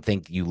just don't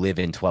think you live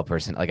in 12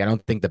 personnel. Like, I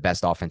don't think the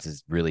best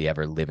offenses really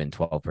ever live in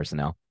 12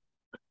 personnel.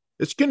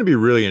 It's going to be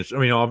really interesting.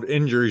 I mean, all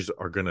injuries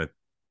are going to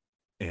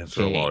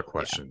answer a lot of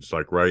questions. Yeah.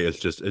 Like, right? It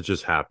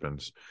just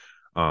happens.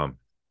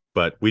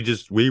 But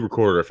we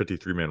recorded our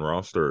 53-man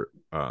roster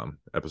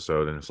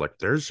episode, and it's like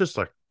there's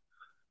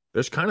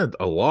kind of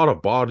a lot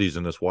of bodies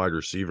in this wide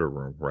receiver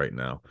room right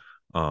now.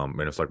 And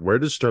it's like, where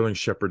does Sterling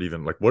Shepard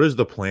even, like, what is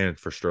the plan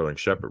for Sterling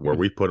Shepard? Where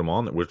we put him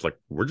on, which, like,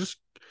 we're just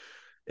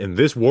in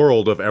this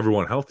world of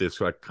everyone healthy, it's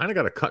like kind of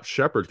got to cut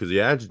Shepard because he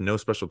adds no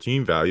special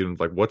team value. And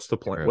like, what's the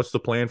plan? Sure. What's the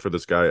plan for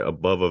this guy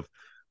above of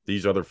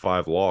these other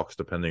 5 locks,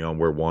 depending on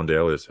where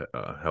Wan'Dale is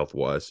health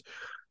wise?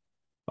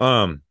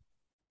 So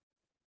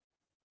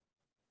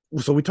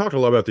we talked a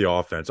lot about the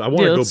offense. I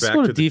want to go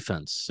back to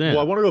defense. Well,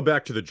 I want to go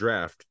back to the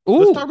draft. Ooh.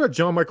 Let's talk about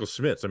John Michael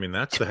Schmitz. I mean,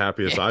 that's the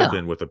happiest I've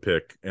been with a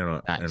pick in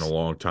a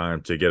long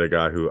time, to get a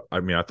guy who, I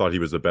mean, I thought he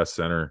was the best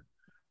center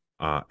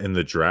in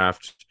the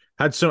draft.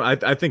 Had some,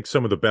 I think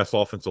some of the best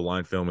offensive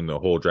line film in the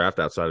whole draft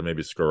outside of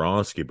maybe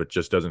Skoronski, but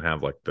just doesn't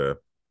have like the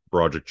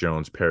Broderick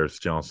Jones, Paris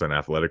Johnson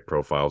athletic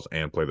profiles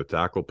and play the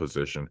tackle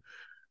position.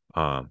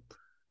 Um,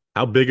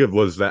 how big of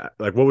was that?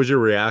 Like, what was your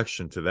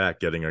reaction to that?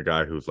 Getting a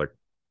guy who's like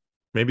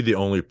maybe the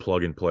only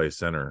plug and play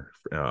center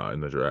in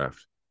the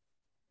draft.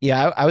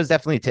 Yeah, I was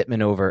definitely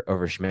Tippmann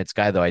over Schmitz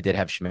guy, though I did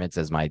have Schmitz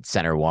as my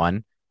center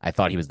one. I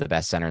thought he was the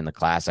best center in the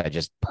class. I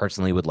just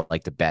personally would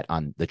like to bet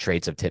on the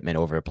traits of Tippmann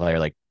over a player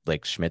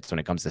like Schmitz when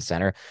it comes to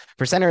center.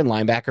 For center and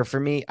linebacker, for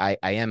me, I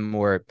am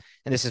more,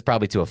 and this is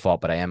probably to a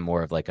fault, but I am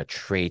more of like a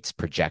traits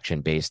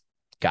projection based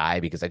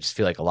guy because I just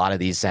feel like a lot of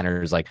these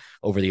centers, like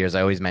over the years,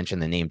 I always mention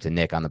the name to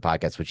Nick on the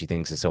podcast, which he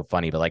thinks is so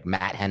funny. But like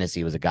Matt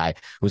Hennessy was a guy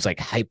who was like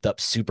hyped up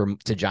super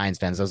to Giants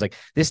fans. I was like,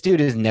 this dude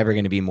is never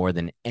going to be more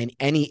than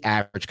any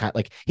average kind.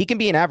 Like he can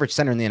be an average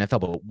center in the NFL,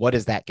 but what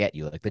does that get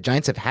you? Like the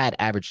Giants have had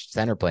average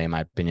center play, in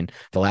my opinion,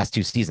 the last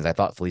 2 seasons. I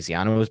thought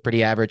Feliciano was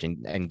pretty average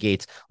and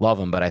Gates, love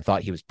him, but I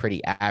thought he was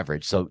pretty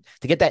average. So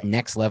to get that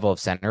next level of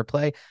center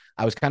play,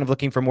 I was kind of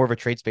looking for more of a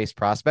traits-based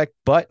prospect.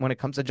 But when it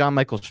comes to John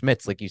Michael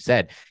Schmitz, like you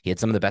said, he had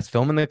some of the best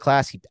film in the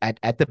class. He,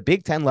 at the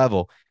Big Ten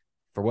level,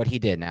 for what he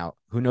did. Now,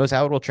 who knows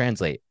how it will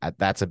translate?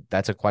 That's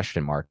a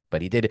question mark.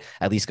 But he did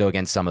at least go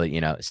against some of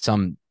the,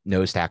 some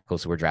nose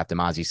tackles who were drafted,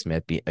 Mozzie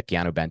Smith,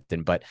 Keanu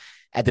Benton. But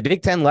at the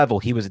Big Ten level,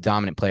 he was a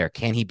dominant player.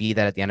 Can he be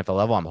that at the NFL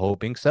level? I'm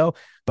hoping so.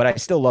 But I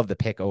still love the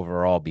pick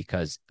overall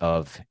because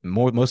of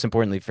most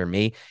importantly for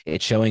me,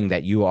 it's showing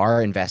that you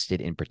are invested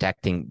in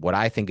protecting what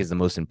I think is the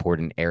most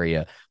important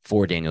area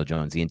for Daniel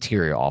Jones, the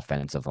interior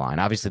offensive line.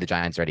 Obviously, the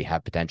Giants already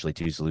have potentially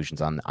two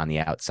solutions on the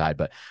outside,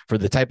 but for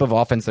the type of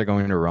offense they're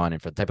going to run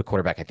and for the type of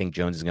quarterback I think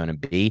Jones is going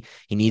to be,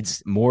 he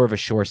needs more of a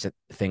sure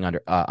thing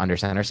under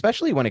center,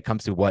 especially when it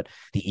comes to what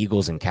the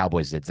Eagles and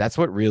Cowboys did. That's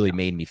what really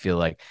made me feel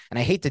like, and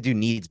I hate to do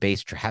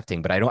needs-based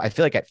drafting, but I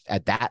feel like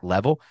at that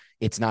level,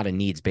 it's not a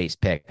needs-based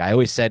pick. I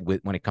always said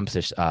when it comes to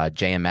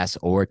JMS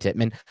or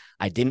Tippmann,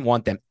 I didn't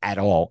want them at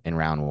all in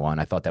round one.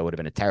 I thought that would have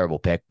been a terrible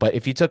pick. But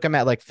if you took them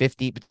at like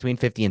 50, between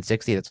 50 and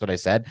 60, that's what I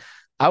said,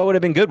 I would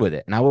have been good with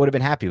it and I would have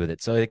been happy with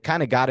it. So it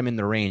kind of got him in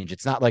the range.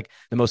 It's not like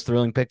the most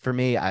thrilling pick for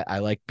me. I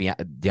like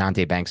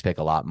Deontay Banks' pick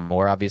a lot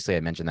more. Obviously,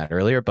 I mentioned that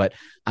earlier, but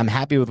I'm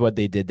happy with what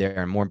they did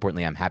there. And more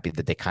importantly, I'm happy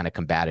that they kind of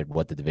combated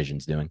what the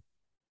division's doing.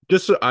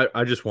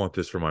 I just want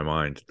this for my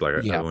mind. Like,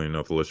 I don't even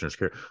know if the listeners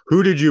care.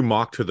 Who did you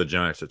mock to the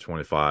Giants at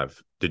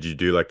 25? Did you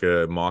do like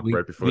a mock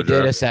right before the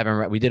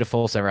draft? We did a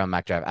full 7-round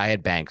mock draft. I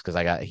had Banks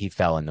because he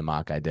fell in the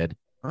mock I did.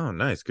 Oh,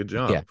 nice. Good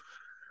job. Yeah.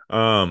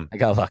 I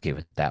got lucky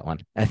with that one.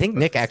 I think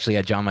Nick actually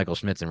had John Michael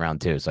Schmitz in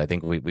round 2. So I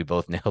think we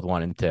both nailed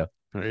 1 and 2.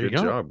 Good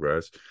job,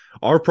 guys.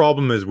 Our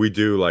problem is we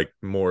do like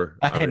more.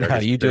 I know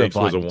you do a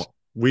bunch.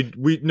 We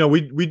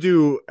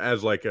do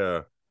as like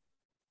a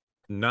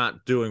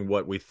not doing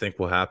what we think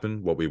will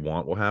happen, what we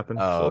want will happen.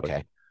 Oh, so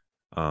okay.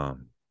 Like,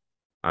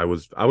 I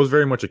was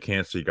very much a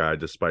Cansey guy,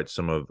 despite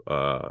some of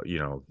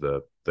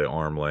the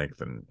arm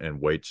length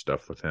and weight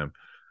stuff with him.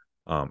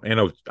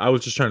 And I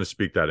was just trying to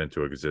speak that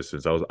into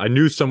existence. I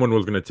knew someone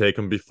was going to take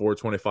him before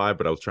 25,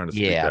 but I was trying to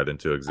speak that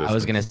into existence. I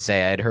was going to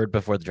say I had heard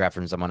before the draft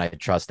from someone I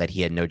trust that he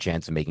had no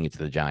chance of making it to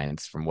the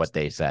Giants from what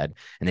they said,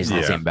 and they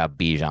said the same about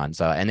Bijan.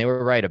 So, and they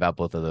were right about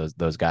both of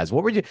those guys.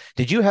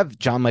 Did you have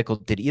John Michael?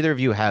 Did either of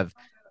you have?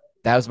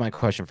 That was my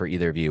question for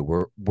either of you.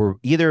 Were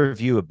either of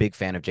you a big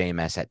fan of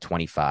JMS at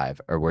 25,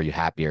 or were you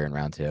happier in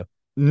round 2?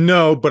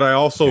 No, but I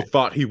also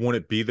thought he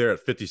wouldn't be there at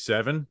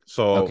 57.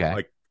 So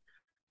like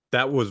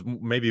that was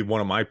maybe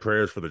one of my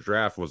prayers for the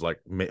draft was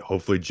like,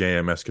 hopefully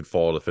JMS could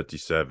fall to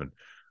 57.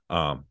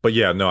 But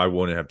yeah, no, I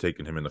wouldn't have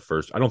taken him in the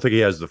first. I don't think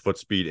he has the foot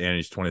speed and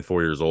he's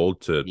 24 years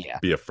old to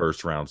be a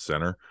first round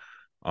center.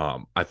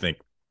 I think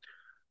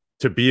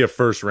to be a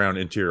first round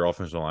interior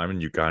offensive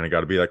lineman, you kind of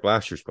got to be like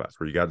last year's class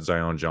where you got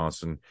Zion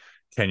Johnson,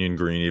 Kenyon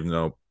Green, even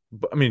though,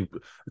 I mean,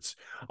 it's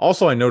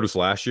also, I noticed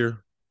last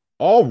year,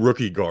 all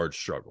rookie guards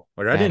struggle.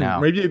 Like I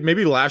didn't,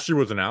 maybe last year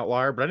was an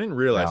outlier, but I didn't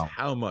realize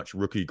how much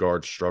rookie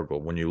guards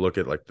struggle when you look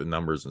at like the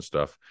numbers and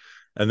stuff.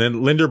 And then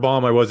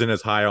Linderbaum, I wasn't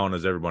as high on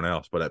as everyone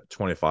else, but at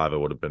 25, I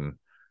would have been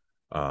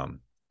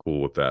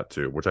cool with that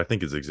too, which I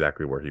think is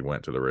exactly where he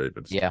went to the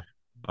Ravens. Yeah.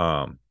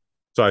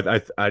 So I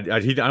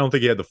don't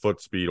think he had the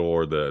foot speed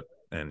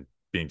and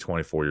being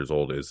 24 years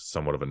old is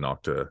somewhat of a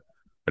knock to.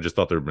 I just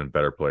thought there would have been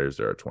better players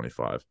there at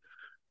 25.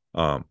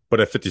 But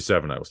at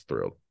 57, I was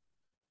thrilled.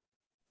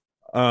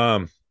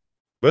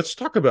 Let's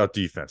talk about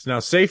defense now.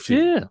 Safety.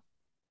 Yeah.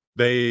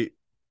 They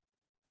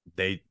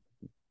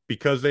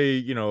because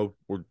they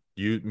were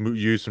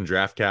used some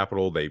draft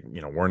capital. They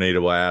weren't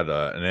able to add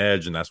an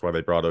edge, and that's why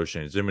they brought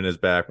O'Shane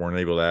Zimenez back. Weren't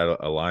able to add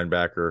a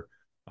linebacker.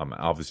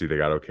 Obviously they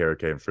got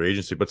Okereke in free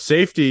agency, but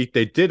safety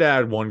they did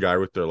add one guy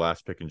with their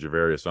last pick in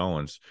Javarius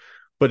Owens.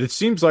 But it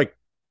seems like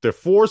the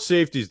 4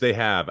 safeties they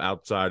have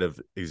outside of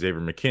Xavier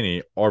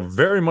McKinney are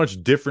very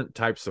much different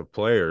types of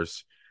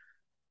players.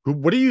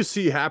 What do you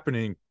see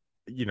happening,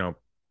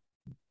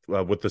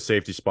 with the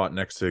safety spot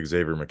next to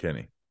Xavier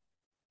McKinney?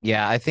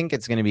 Yeah, I think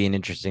it's going to be an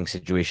interesting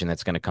situation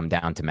that's going to come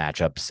down to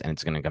matchups, and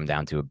it's going to come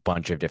down to a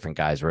bunch of different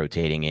guys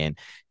rotating in,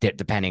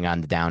 depending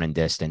on the down and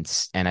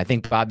distance. And I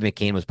think Bobby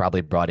McCain was probably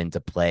brought into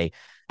play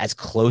as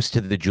close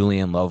to the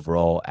Julian Love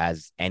role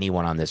as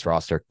anyone on this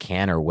roster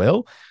can or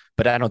will.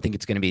 But I don't think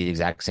it's going to be the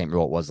exact same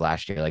role it was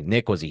last year. Like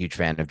Nick was a huge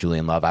fan of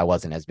Julian Love. I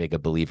wasn't as big a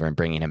believer in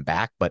bringing him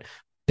back, but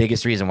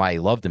biggest reason why he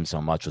loved him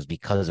so much was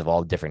because of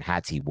all the different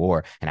hats he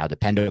wore and how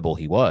dependable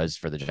he was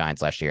for the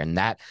Giants last year. And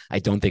that I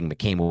don't think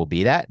McCain will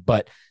be that,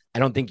 but I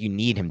don't think you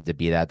need him to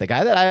be that. The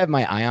guy that I have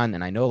my eye on,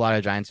 and I know a lot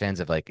of Giants fans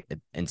have like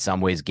in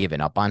some ways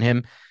given up on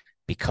him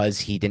because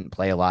he didn't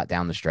play a lot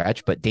down the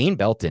stretch. But Dane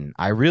Belton,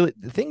 the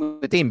thing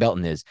with Dane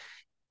Belton is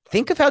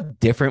think of how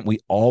different we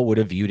all would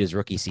have viewed his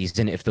rookie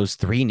season if those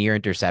 3 near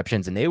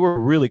interceptions, and they were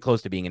really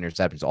close to being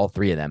interceptions, all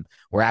 3 of them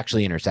were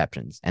actually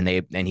interceptions, and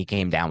he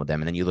came down with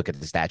them. And then you look at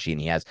the stat sheet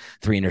and he has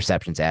 3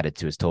 interceptions added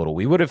to his total.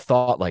 We would have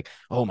thought like,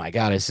 oh my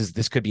God,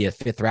 this could be a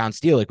 5th round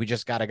steal. Like we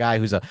just got a guy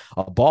who's a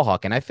ball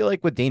hawk. And I feel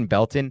like with Dane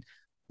Belton,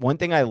 one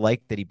thing I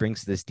like that he brings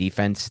to this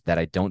defense that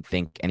I don't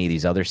think any of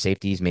these other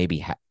safeties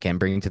maybe can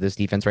bring to this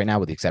defense right now,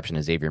 with the exception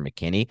of Xavier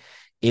McKinney,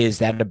 is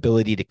that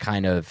ability to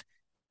kind of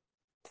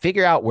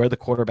figure out where the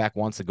quarterback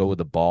wants to go with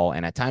the ball,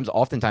 and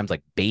oftentimes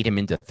like bait him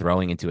into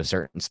throwing into a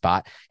certain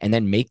spot and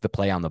then make the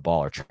play on the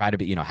ball, or try to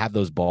be, have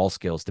those ball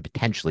skills to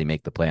potentially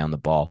make the play on the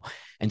ball.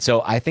 And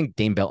so I think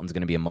Dane Belton's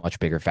going to be a much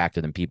bigger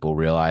factor than people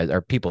realize,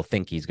 or people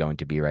think he's going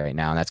to be right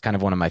now. And that's kind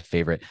of one of my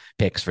favorite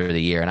picks for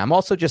the year. And I'm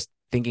also just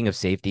thinking of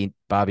safety,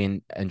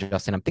 Bobby and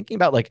Justin. I'm thinking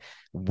about like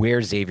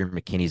where Xavier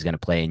McKinney is going to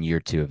play in year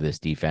 2 of this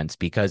defense,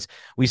 because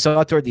we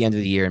saw toward the end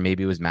of the year, and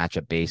maybe it was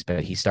matchup based,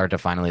 but he started to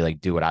finally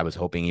like do what I was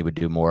hoping he would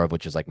do more of,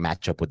 which is like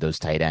match up with those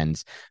tight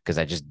ends, because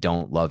I just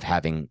don't love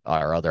having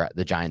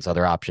the Giants'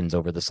 other options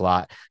over the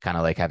slot, kind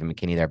of like having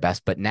McKinney their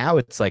best. But now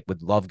it's like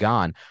with Love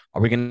gone,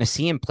 are we going to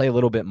see him play a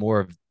little bit more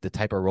of the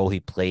type of role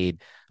he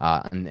played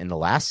in the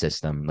last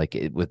system,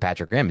 with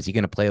Patrick Graham? Is he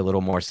going to play a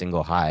little more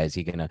single high? Is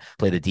he going to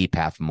play the deep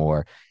half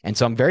more? And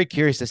so I'm very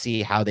curious to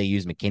see how they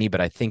use McKinney, but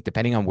I think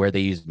depending on where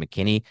they use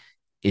McKinney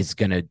is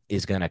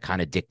gonna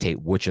kind of dictate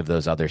which of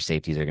those other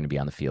safeties are going to be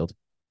on the field.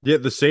 Yeah,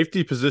 the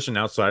safety position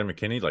outside of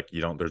McKinney, like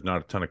there's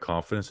not a ton of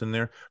confidence in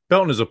there.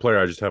 Belton is a player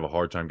I just have a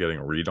hard time getting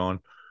a read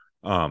on,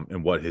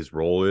 and what his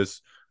role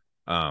is.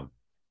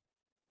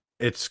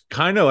 It's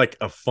kind of like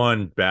a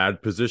fun,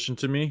 bad position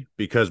to me,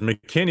 because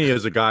McKinney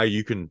is a guy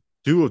you can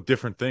do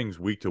different things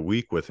week to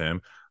week with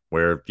him,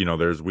 where,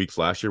 there's weeks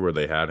last year where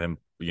they had him,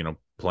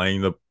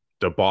 playing the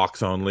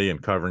box only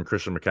and covering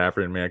Christian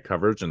McCaffrey in man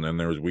coverage. And then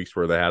there was weeks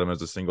where they had him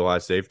as a single high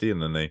safety. And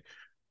then they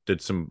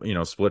did some,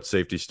 split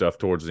safety stuff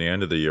towards the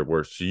end of the year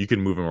where so you can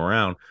move him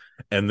around.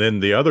 And then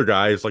the other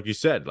guy is, like you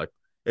said, like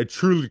it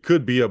truly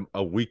could be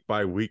a week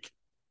by week,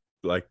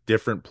 like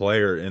different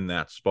player in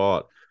that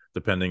spot,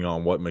 depending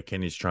on what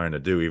McKinney's trying to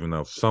do, even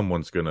though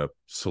someone's going to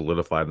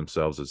solidify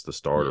themselves as the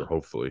starter,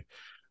 hopefully.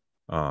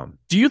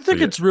 Do you think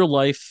it's real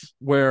life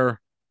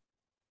where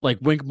like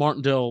Wink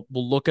Martindale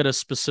will look at a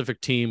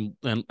specific team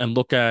and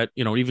look at,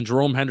 even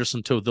Jerome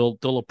Henderson too,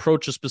 they'll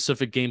approach a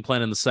specific game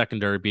plan in the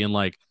secondary being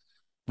like,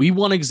 we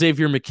want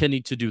Xavier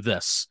McKinney to do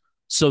this.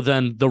 So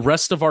then the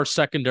rest of our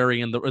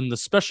secondary and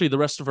especially the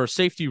rest of our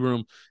safety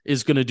room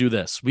is going to do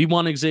this. We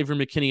want Xavier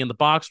McKinney in the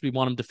box. We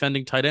want him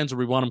defending tight ends, or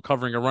we want him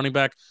covering a running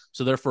back.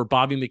 So therefore,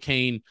 Bobby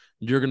McCain,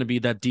 you're going to be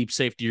that deep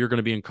safety. You're going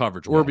to be in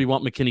coverage. Or we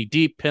want McKinney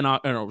deep, pin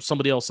out,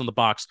 somebody else in the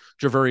box.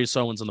 Javarius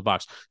Owens in the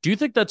box. Do you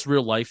think that's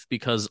real life?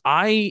 Because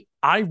I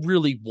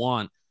really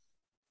want,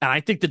 and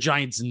I think the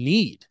Giants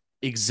need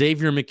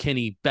Xavier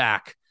McKinney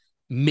back,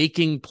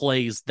 making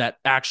plays that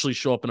actually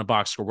show up in a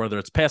box score, whether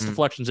it's pass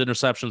deflections,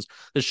 interceptions.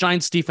 The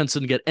Giants defense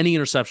didn't get any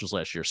interceptions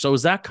last year. So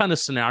is that kind of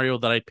scenario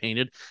that I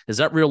painted, is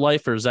that real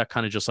life, or is that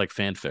kind of just like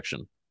fan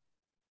fiction?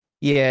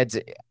 Yeah,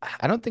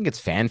 I don't think it's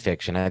fan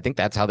fiction. I think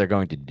that's how they're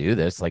going to do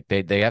this. Like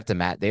they have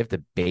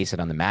to base it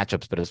on the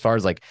matchups. But as far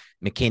as like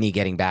McKinney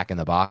getting back in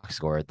the box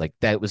score, like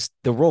that was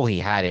the role he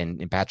had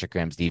in Patrick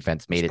Graham's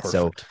defense made it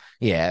so.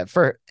 Yeah,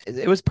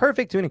 it was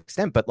perfect to an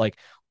extent, but like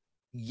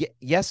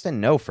yes and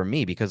no for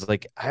me, because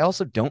like I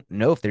also don't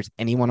know if there's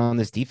anyone on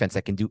this defense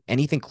that can do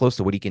anything close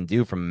to what he can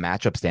do from a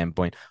matchup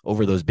standpoint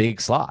over those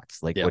big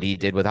slots, like what he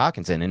did with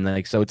Hawkinson. And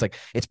like, so it's like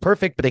it's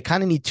perfect, but they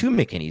kind of need 2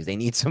 McKinneys. They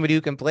need somebody who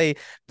can play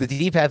the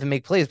deep half and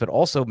make plays, but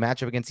also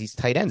match up against these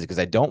tight ends, because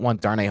I don't want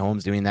Darnay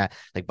Holmes doing that.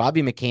 Like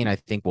Bobby McCain, I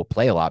think will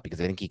play a lot,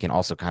 because I think he can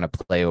also kind of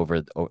play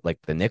over like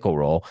the nickel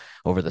role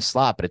over the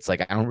slot, but it's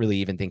like I don't really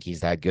even think he's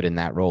that good in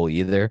that role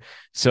either.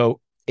 So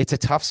it's a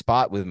tough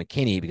spot with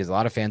McKinney, because a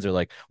lot of fans are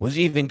like, was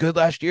he even good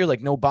last year?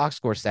 Like no box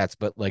score stats.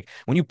 But like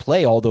when you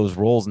play all those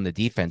roles in the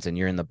defense and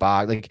you're in the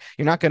box, like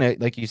you're not going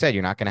to, like you said,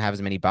 you're not going to have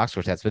as many box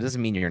score stats, but it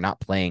doesn't mean you're not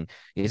playing.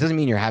 It doesn't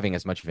mean you're having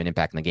as much of an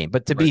impact in the game.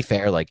 But to be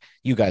fair, like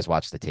you guys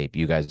watch the tape,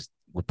 you guys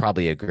would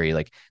probably agree.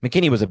 Like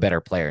McKinney was a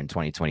better player in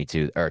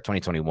 2022 or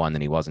 2021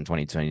 than he was in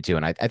 2022.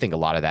 And I think a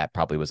lot of that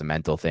probably was a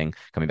mental thing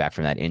coming back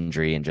from that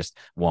injury and just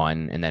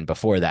one. And then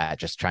before that,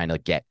 just trying to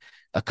get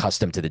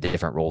accustomed to the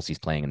different roles he's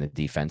playing in the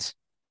defense.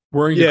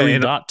 Wearing the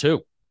green dot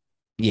too.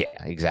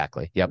 Yeah,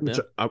 exactly. Yep. Which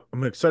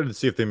I'm excited to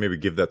see if they maybe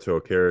give that to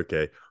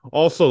Okereke.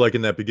 Also, like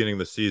in that beginning of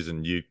the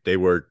season, they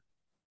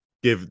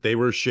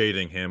were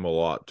shading him a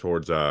lot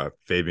towards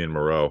Fabian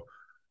Moreau.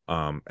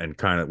 And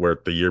kind of where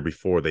the year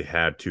before they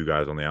had two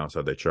guys on the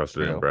outside they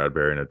trusted in True.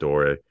 Bradbury and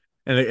Adore,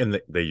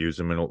 and they use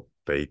them in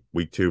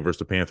week 2 versus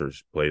the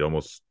Panthers played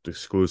almost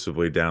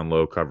exclusively down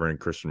low covering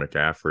Christian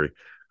McCaffrey.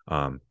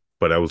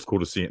 But that was cool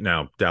to see it.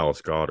 Now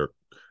Dallas Goddard,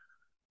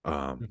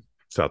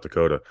 South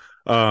Dakota,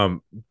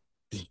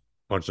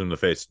 punched him in the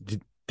face.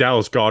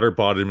 Dallas Goddard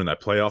bought him in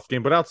that playoff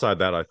game, but outside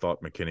that, I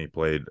thought McKinney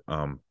played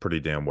pretty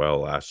damn well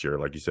last year,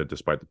 like you said,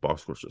 despite the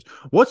box scores.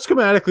 What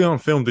schematically on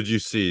film did you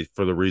see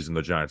for the reason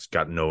the Giants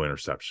got no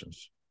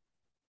interceptions?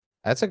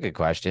 That's a good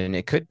question.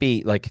 It could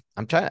be like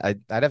I'd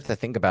have to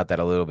think about that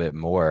a little bit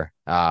more.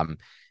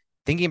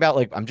 Thinking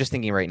about I'm just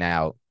thinking right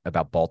now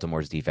about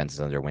Baltimore's defenses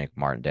under Wink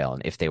Martindale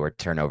and if they were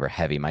turnover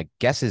heavy. My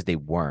guess is they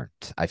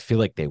weren't. I feel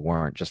like they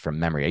weren't just from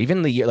memory.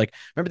 Even the year,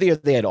 remember the year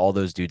they had all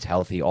those dudes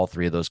healthy, all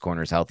three of those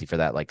corners healthy for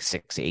that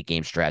 6-8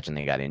 game stretch, and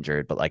they got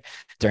injured. But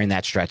during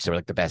that stretch, they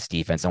were the best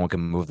defense. No one could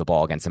move the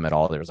ball against them at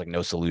all. There was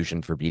no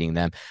solution for beating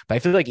them. But I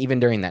feel like even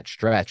during that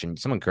stretch, and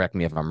someone correct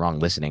me if I'm wrong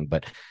listening,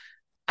 but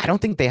I don't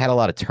think they had a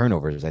lot of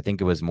turnovers. I think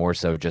it was more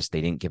so just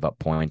they didn't give up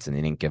points and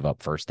they didn't give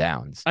up first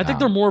downs. I think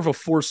they're more of a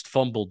forced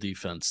fumble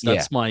defense.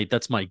 That's my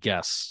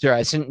guess. Sure,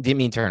 I didn't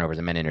mean turnovers.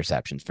 I meant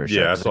interceptions for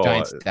sure. Yeah, the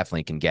Giants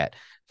definitely can get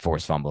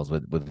forced fumbles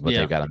with what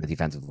they've got on the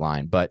defensive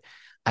line. But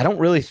I don't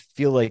really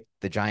feel like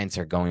the Giants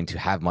are going to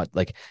have much.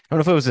 I don't know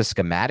if it was a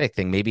schematic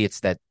thing. Maybe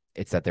it's that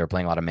they were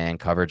playing a lot of man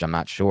coverage. I'm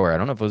not sure. I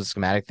don't know if it was a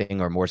schematic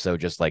thing or more so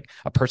just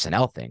a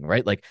personnel thing,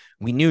 right?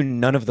 We knew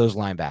none of those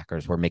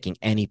linebackers were making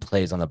any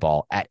plays on the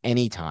ball at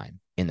any time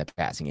in the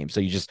passing game. So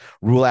you just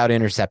rule out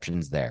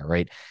interceptions there,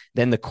 right?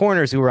 Then the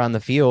corners who were on the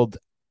field,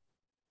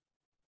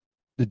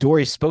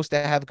 Dory's supposed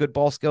to have good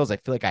ball skills. I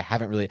feel like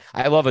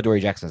I love Adoree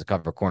Jackson as a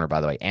cover corner,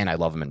 by the way, and I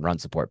love him in run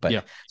support. But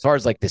as far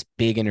as this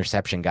big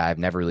interception guy, I've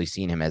never really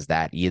seen him as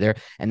that either.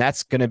 And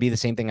that's going to be the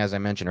same thing as I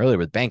mentioned earlier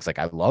with Banks.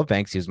 I love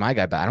Banks. He was my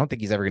guy, but I don't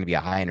think he's ever going to be a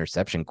high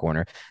interception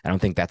corner. I don't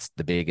think that's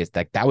the biggest,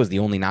 that was the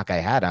only knock I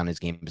had on his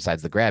game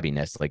besides the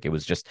grabbiness. It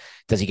was just,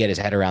 does he get his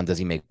head around? Does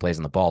he make plays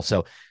on the ball?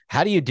 So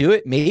how do you do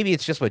it? Maybe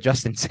it's just what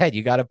Justin said.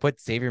 You got to put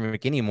Xavier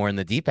McKinney more in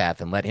the deep path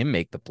and let him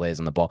make the plays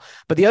on the ball.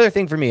 But the other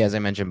thing for me, as I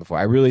mentioned before,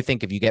 I really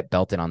think if you get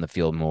Belton on the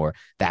field more,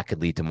 that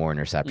could lead to more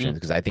interceptions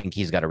because I think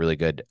he's got a really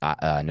good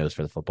nose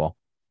for the football.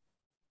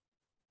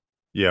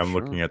 Yeah, I'm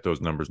looking at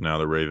those numbers now.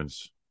 The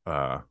Ravens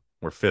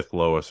were fifth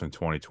lowest in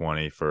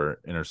 2020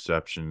 for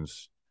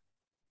interceptions.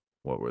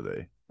 What were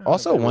they?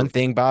 Also, one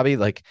thing, Bobby,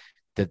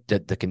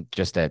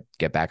 just to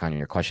get back on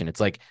your question,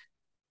 it's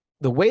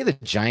the way the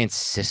Giants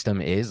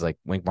system is,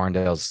 Wink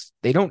Martindale's,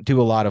 they don't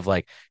do a lot of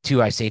two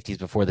high safeties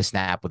before the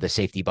snap with the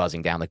safety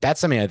buzzing down. That's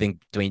something I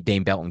think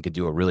Dane Belton could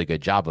do a really good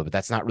job of, but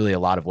that's not really a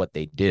lot of what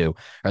they do,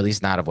 or at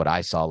least not of what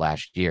I saw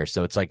last year.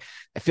 So it's I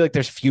feel like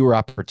there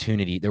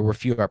were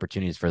fewer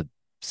opportunities for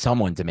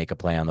someone to make a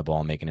play on the ball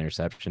and make an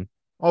interception.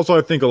 Also,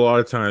 I think a lot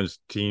of times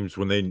teams,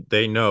 when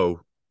they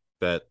know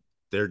that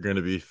they're going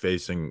to be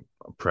facing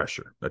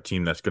pressure, a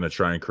team that's going to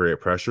try and create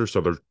pressure,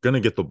 so they're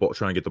going to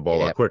try and get the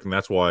ball out quick, and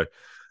that's why.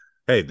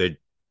 Hey,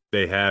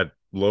 they had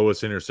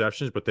lowest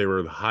interceptions, but they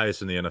were the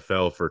highest in the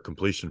NFL for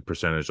completion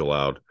percentage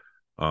allowed.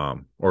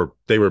 Or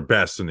they were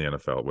best in the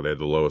NFL, where they had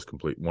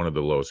one of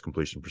the lowest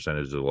completion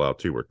percentages allowed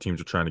too, where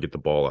teams are trying to get the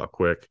ball out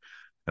quick.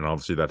 And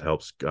obviously that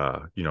helps,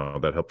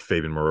 that helped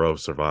Fabian Moreau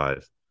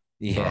survive.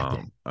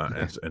 And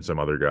some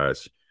other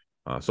guys.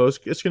 So it's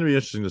going to be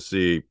interesting to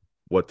see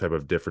what type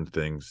of different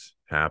things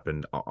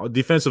happen.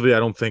 Defensively, I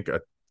don't think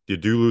you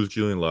do lose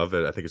Julian Love.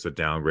 I think it's a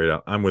downgrade.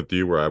 I'm with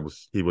you where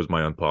he was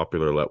my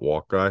unpopular let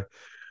walk guy.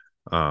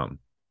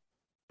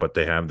 But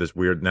they have this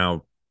weird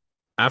now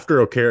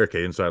after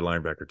Okereke inside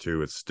linebacker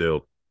too, it's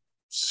still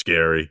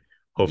scary.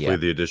 Hopefully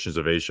the additions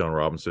of Ashawn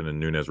Robinson and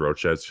Nunez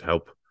Roches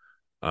help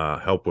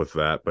with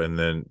that. But and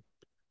then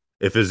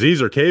if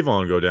Aziz or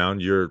Kayvon go down,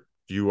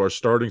 you are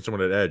starting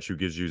someone at edge who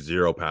gives you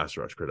zero pass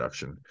rush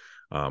production.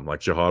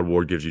 Jihad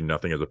Ward gives you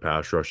nothing as a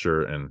pass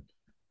rusher, and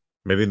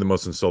maybe the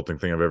most insulting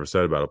thing I've ever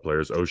said about a player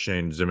is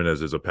O'Shane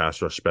Zimenez is a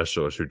pass rush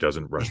specialist who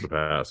doesn't rush the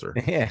passer.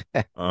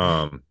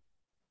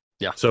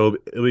 So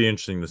it'll be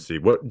interesting to see.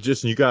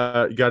 Justin, you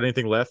got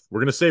anything left?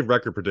 We're gonna save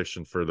record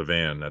prediction for the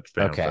van at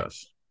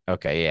FanFest.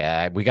 Okay,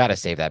 yeah, we got to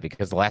save that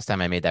because the last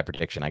time I made that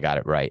prediction, I got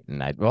it right,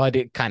 and I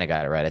did kind of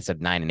got it right. I said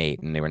 9-8,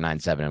 and they were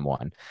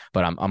 9-7-1.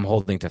 But I'm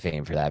holding to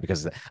fame for that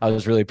because I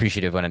was really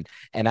appreciative when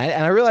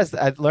I realized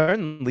I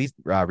learned at least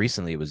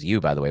recently it was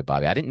you, by the way,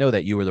 Bobby. I didn't know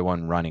that you were the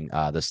one running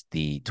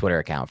the Twitter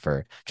account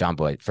for John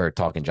Boyd for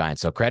Talking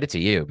Giants. So credit to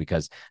you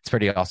because it's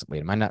pretty awesome.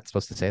 Wait, am I not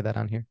supposed to say that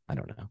on here? I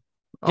don't know.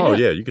 Oh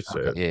yeah, you could say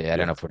Okay. it. Yeah, I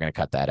don't know if we're gonna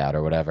cut that out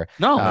or whatever.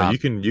 No, You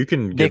can give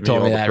Nick me told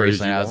all me the that praise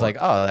recently. you I was want. like,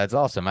 oh, that's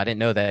awesome. I didn't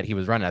know that he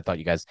was running. I thought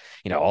you guys,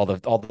 all the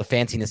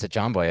fanciness of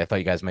John Boy. I thought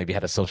you guys maybe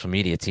had a social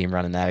media team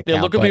running that yeah,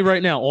 account. look at me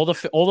right now. All the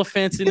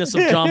fanciness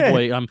of John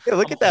Boy. Yeah,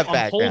 look at that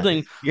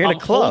background. You're in a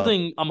club.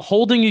 I'm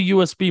holding a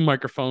USB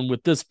microphone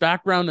with this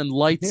background and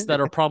lights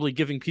that are probably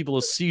giving people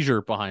a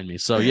seizure behind me.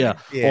 So yeah,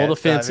 all the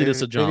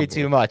fanciness of John maybe Boy.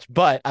 too much.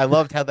 But I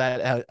loved how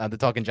that the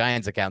Talking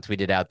Giants account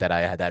tweeted out that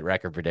I had that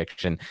record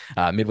prediction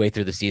midway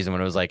through the season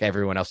when it was like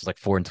everyone else was like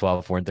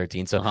 4-12,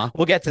 4-13. So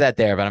we'll get to that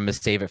there, but I'm gonna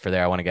save it for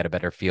there. I want to get a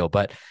better feel.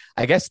 But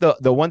I guess the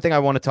one thing I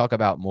want to talk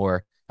about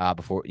more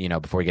before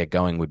we get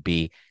going would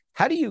be,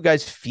 how do you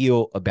guys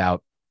feel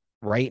about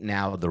right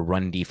now the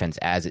run defense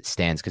as it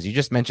stands? Because you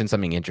just mentioned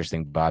something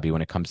interesting, Bobby,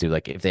 when it comes to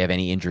like if they have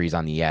any injuries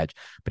on the edge.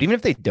 But even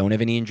if they don't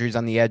have any injuries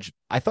on the edge,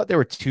 I thought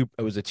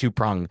it was a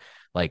two-prong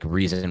like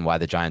reason why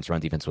the Giants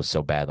run defense was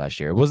so bad last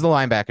year. It was the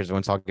linebackers.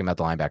 Everyone's talking about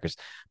the linebackers,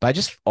 but I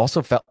just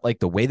also felt like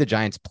the way the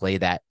Giants play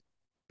that,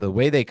 the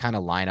way they kind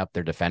of line up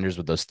their defenders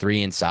with those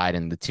 3 inside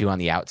and the 2 on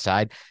the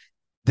outside.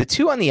 The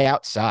 2 on the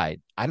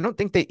outside, I don't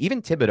think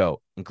even Thibodeau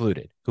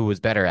included, who was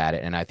better at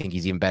it, and I think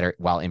he's even better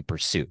while in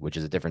pursuit, which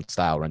is a different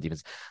style run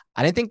defense.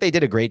 I didn't think they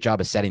did a great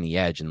job of setting the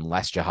edge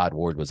unless Jihad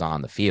Ward was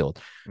on the field.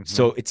 Mm-hmm.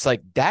 So it's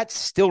like that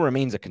still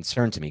remains a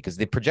concern to me, because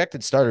the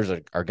projected starters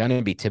are going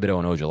to be Thibodeau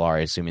and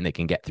Ojulari, assuming they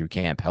can get through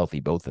camp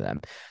healthy, both of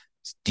them.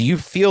 Do you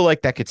feel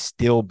like that could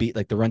still be,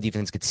 like the run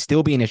defense could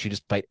still be an issue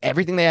despite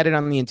everything they added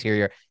on the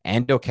interior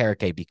and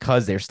Okereke,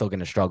 because they're still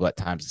going to struggle at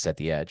times to set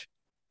the edge?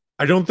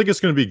 I don't think it's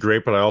going to be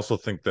great, but I also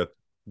think that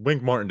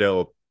Wink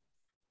Martindale,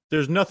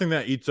 there's nothing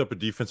that eats up a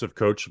defensive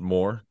coach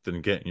more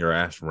than getting your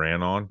ass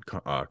ran on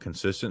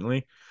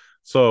consistently.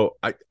 So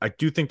I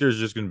do think there's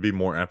just going to be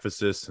more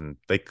emphasis, and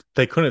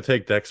they couldn't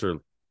take Dexter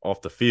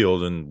off the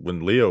field. And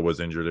when Leo was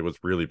injured, it was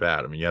really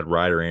bad. I mean, you had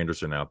Ryder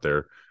Anderson out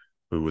there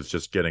who was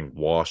just getting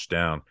washed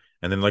down.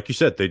 And then, like you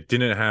said, they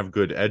didn't have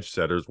good edge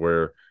setters,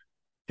 where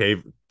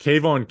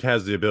Kayvon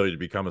has the ability to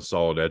become a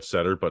solid edge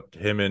setter, but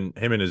him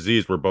and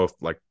Aziz were both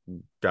like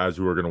guys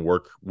who are going to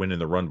work winning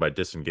the run by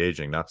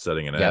disengaging, not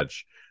setting an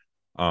edge.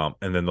 And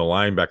then the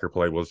linebacker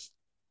play was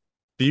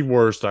the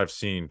worst I've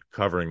seen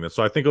covering this.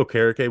 So I think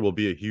Okereke will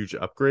be a huge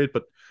upgrade,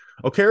 but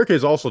Okereke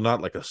is also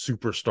not like a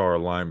superstar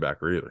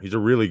linebacker either. He's a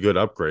really good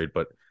upgrade,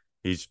 but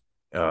he's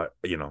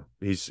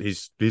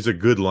he's a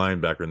good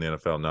linebacker in the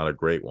NFL, not a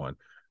great one.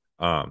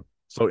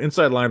 So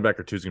inside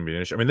linebacker 2 is going to be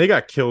an issue. I mean, they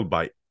got killed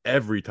by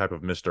every type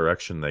of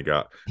misdirection they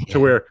got, to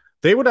where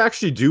they would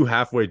actually do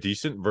halfway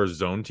decent versus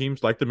zone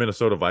teams like the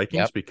Minnesota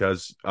Vikings,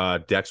 because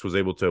Dex was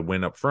able to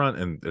win up front,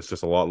 and it's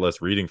just a lot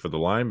less reading for the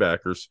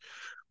linebackers,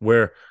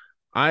 where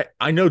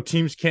I know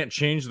teams can't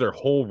change their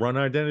whole run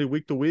identity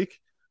week to week,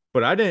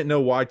 but I didn't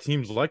know why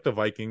teams like the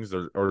Vikings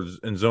or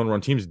in zone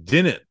run teams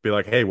didn't be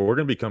like, hey, well, we're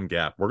going to become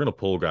gap. We're going to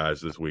pull guys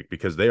this week,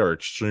 because they are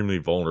extremely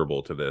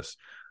vulnerable to this.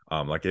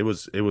 Like it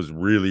was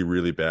really,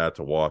 really bad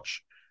to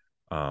watch.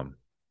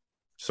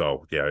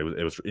 So yeah,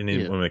 it was when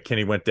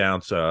McKinney went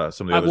down, some of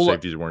the other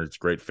safeties weren't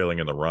great filling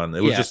in the run.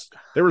 It was just,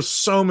 there were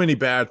so many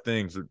bad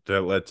things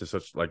that led to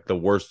such like the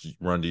worst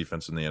run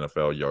defense in the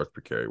NFL yards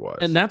per carry wise.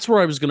 And that's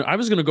where I was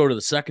gonna go to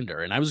the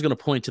secondary, and I was gonna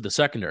point to the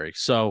secondary.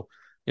 So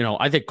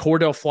I think guys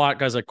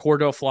like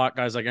Cordell Flott,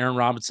 guys like Aaron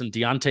Robinson,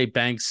 Deontay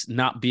Banks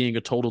not being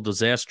a total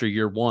disaster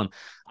year one.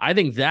 I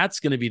think that's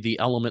going to be the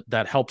element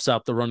that helps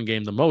out the run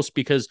game the most,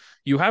 because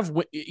you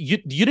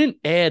didn't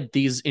add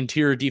these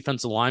interior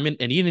defensive linemen,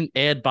 and you didn't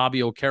add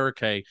Bobby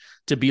Okereke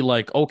to be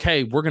like,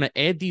 okay, we're going to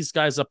add these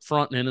guys up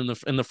front and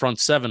in the front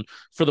 7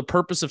 for the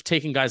purpose of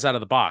taking guys out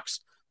of the box.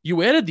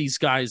 You added these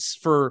guys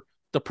for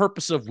the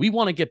purpose of, we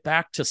want to get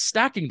back to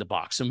stacking the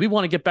box, and we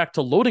want to get back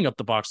to loading up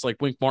the box like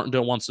Wink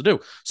Martindale wants to do.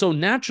 So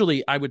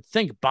naturally, I would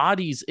think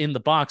bodies in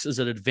the box is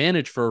an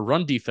advantage for a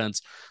run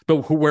defense,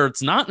 but where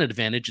it's not an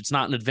advantage, it's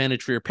not an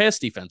advantage for your pass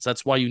defense.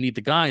 That's why you need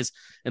the guys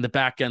in the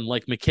back end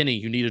like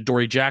McKinney. You need a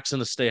Dory Jackson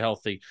to stay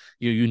healthy.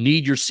 You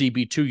need your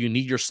CB2. You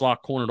need your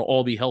slot corner to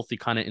all be healthy,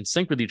 kind of in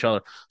sync with each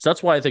other. So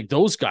that's why I think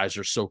those guys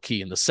are so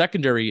key. And the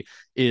secondary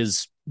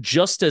is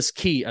just as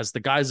key as the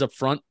guys up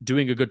front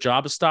doing a good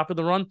job of stopping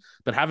the run,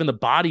 but having the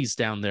bodies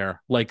down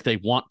there like they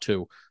want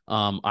to,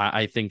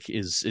 I think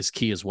is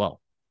key as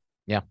well.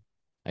 Yeah,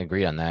 I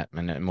agree on that.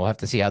 And we'll have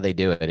to see how they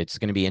do it. It's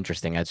going to be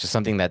interesting. It's just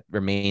something that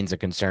remains a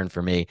concern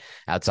for me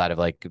outside of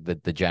like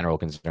the general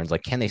concerns.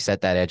 Like, can they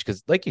set that edge?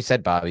 Because like you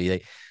said,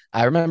 Bobby,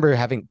 I remember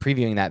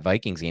previewing that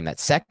Vikings game, that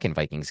second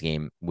Vikings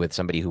game, with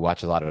somebody who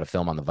watched a lot of the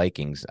film on the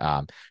Vikings,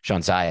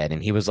 Sean Syed,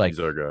 and he was like, he's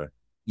our guy.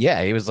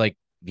 Yeah, he was like,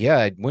 yeah,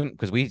 I wouldn't,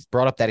 because we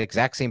brought up that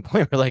exact same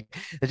point. We're like,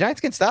 the Giants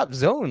can stop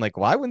zone. Like,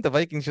 why wouldn't the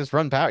Vikings just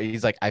run power?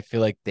 He's like, I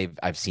feel like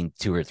I've seen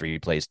 2 or 3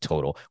 plays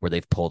total where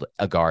they've pulled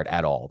a guard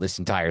at all this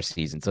entire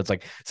season. So it's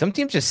like some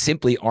teams just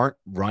simply aren't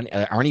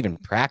even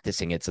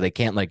practicing it. So they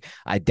can't, like,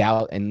 I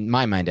doubt, in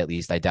my mind at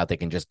least, I doubt they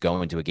can just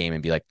go into a game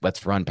and be like,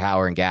 let's run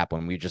power and gap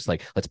when we just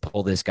like, let's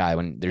pull this guy,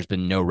 when there's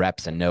been no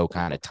reps and no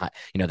kind of time.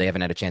 They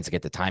haven't had a chance to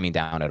get the timing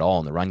down at all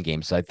in the run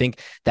game. So I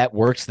think that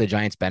works to the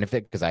Giants'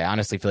 benefit, because I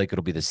honestly feel like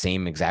it'll be the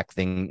same exact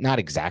thing thing, not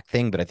exact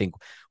thing, but I think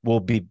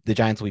the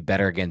Giants will be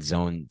better against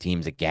zone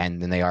teams again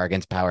than they are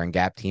against power and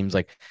gap teams.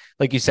 Like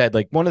you said,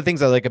 like one of the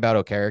things I like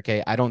about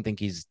Okereke, I don't think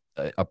he's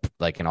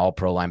like an all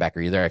pro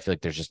linebacker either. I feel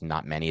like there's just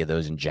not many of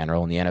those in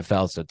general in the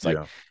NFL. So it's like,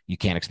 you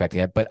can't expect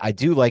that, but I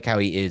do like how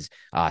he is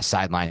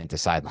sideline to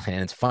sideline.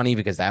 And it's funny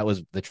because that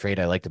was the trait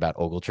I liked about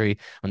Ogletree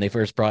when they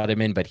first brought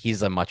him in, but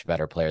he's a much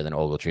better player than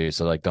Ogletree.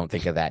 So like, don't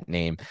think of that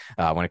name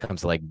when it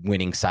comes to like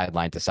winning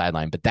sideline to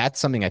sideline. But that's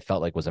something I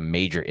felt like was a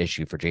major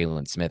issue for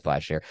Jalen Smith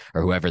last year,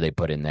 or whoever they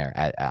put in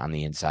there on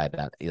the inside,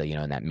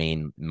 in that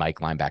main Mike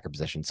linebacker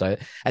position. So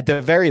at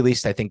the very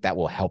least, I think that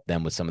will help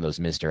them with some of those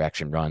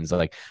misdirection runs.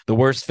 Like the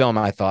worst film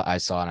I thought I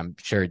saw, and I'm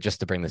sure just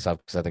to bring this up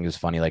because I think it was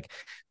funny, like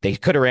they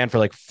could have ran for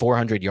like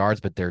 400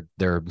 yards, but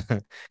their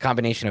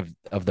combination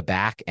of the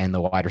back and the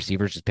wide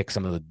receivers just picked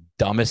some of the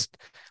dumbest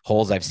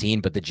holes I've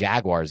seen. But the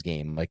Jaguars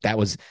game, like that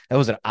was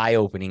an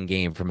eye-opening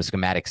game from a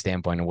schematic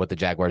standpoint of what the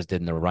Jaguars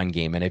did in the run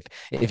game. And if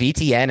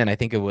ETN, and I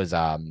think it was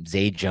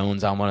Zay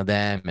Jones on one of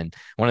them, and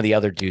one of the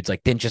other dudes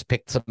like didn't just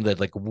pick some of the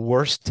like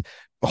worst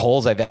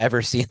holes I've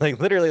ever seen, like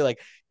literally like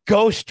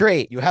go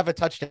straight. You have a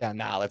touchdown.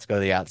 Nah, let's go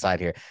to the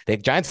outside here. The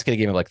Giants could have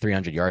given him like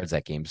 300 yards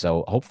that game.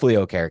 So hopefully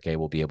Okereke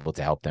will be able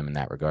to help them in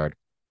that regard.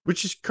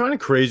 Which is kind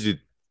of crazy.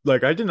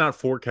 Like I did not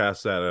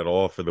forecast that at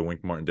all for the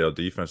Wink Martindale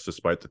defense,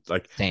 despite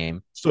the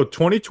same. So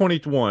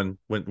 2021,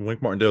 when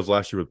Wink Martindale's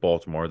last year with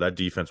Baltimore, that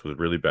defense was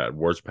really bad.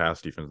 Worst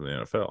pass defense in the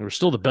NFL. They were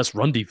still the best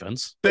run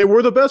defense. They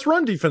were the best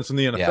run defense in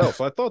the NFL. Yeah.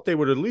 So I thought they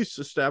would at least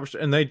establish,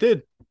 and they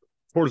did.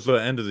 Towards the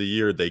end of the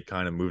year, they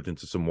kind of moved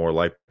into some more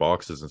light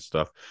boxes and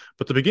stuff.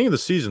 But the beginning of the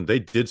season, they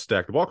did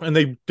stack the box, and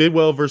they did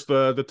well versus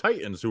the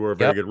Titans, who were a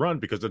very good run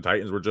because the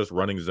Titans were just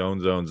running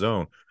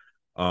zone.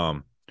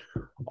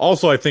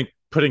 Also, I think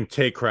putting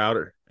Tay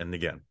Crowder, and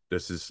again,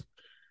 this is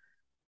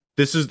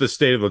the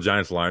state of the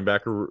Giants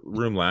linebacker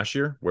room last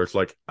year, where it's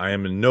like I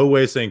am in no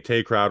way saying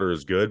Tay Crowder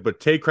is good,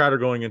 but Tay Crowder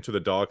going into the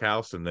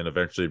doghouse and then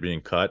eventually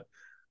being cut,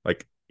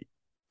 like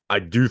I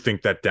do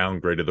think that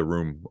downgraded the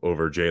room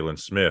over Jalen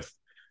Smith.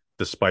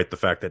 Despite the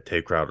fact that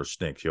Tay Crowder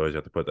stinks, you always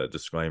have to put that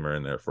disclaimer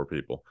in there for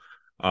people.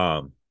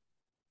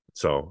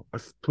 So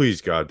please,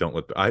 God, don't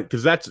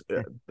because that's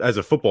as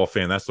a football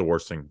fan, that's the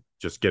worst thing.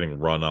 Just getting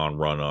run on.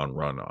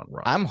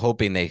 I'm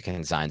hoping they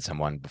can sign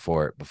someone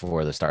before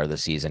the start of the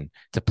season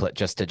to play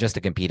just to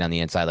compete on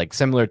the inside, like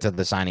similar to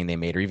the signing they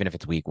made, or even if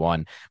it's week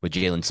 1 with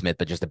Jalen Smith,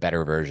 but just a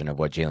better version of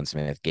what Jalen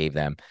Smith gave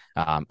them.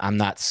 I'm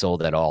not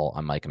sold at all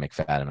on Micah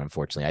McFadden.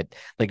 Unfortunately,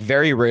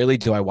 very rarely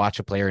do I watch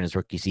a player in his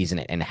rookie season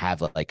and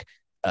have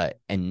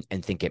and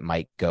think it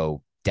might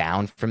go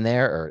down from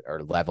there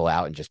or level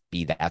out and just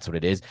be that's what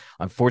it is.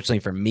 Unfortunately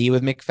for me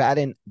with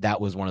McFadden, that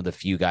was one of the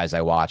few guys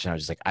I watched, and I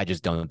was just like, I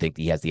just don't think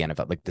he has the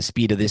NFL. Like the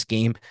speed of this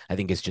game, I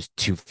think it's just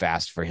too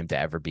fast for him to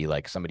ever be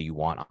like somebody you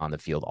want on the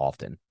field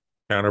often.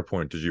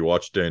 Counterpoint: did you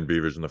watch Dan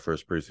Beavers in the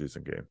first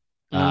preseason game?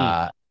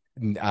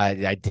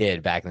 I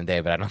did back in the day,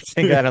 but I don't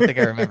think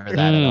I remember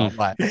that at all.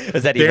 But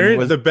was that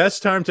the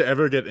best time to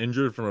ever get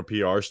injured from a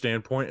PR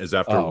standpoint is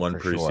after one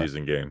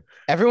preseason game.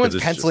 Everyone's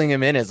penciling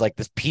him in as like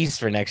this piece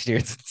for next year.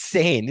 It's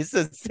insane. This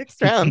is a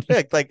 6th round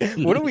pick. Like,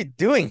 what are we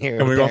doing here?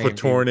 Coming off a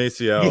torn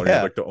ACL, and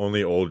he's like the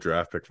only old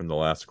draft pick from the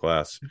last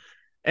class.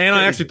 And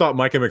I actually thought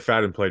Micah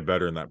McFadden played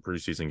better in that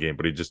preseason game,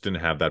 but he just didn't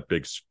have that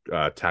big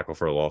tackle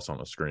for a loss on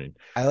the screen.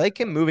 I like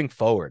him moving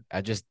forward. I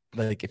just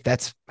like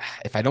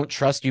if I don't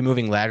trust you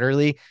moving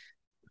laterally,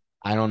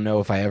 I don't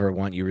know if I ever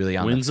want you really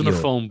on wins the in field.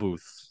 a phone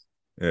booth.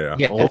 Yeah,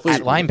 at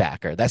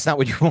linebacker. That's not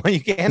what you want.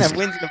 You can't have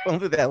wins in the phone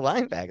booth at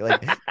linebacker.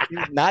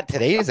 Like not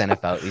today's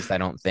NFL, at least I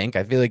don't think.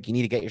 I feel like you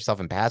need to get yourself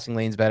in passing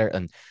lanes better.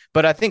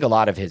 But I think a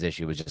lot of his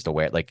issue was just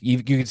aware. Like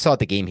you saw at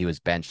the game he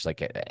was benched.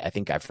 Like I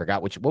think I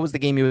forgot what was the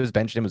game he was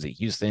benched in. Was it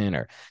Houston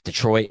or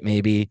Detroit?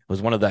 Maybe it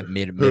was one of that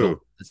middle of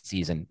the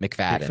season.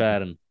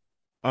 McFadden.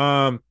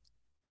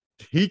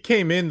 He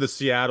came in the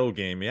Seattle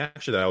game.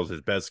 Actually, that was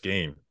his best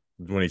game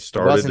when he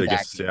started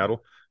against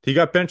Seattle. He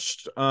got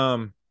benched.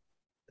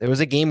 There was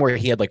a game where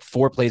he had like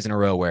 4 plays in a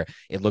row where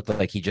it looked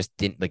like he just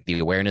didn't like the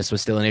awareness was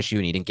still an issue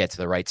and he didn't get to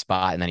the right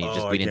spot. And then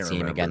we didn't see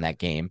him again that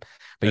game.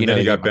 But then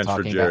he got benched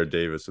for Jared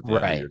Davis at the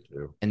end of the year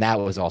too. And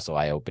that was also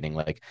eye opening.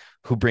 Like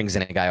who brings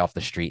in a guy off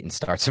the street and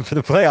starts him for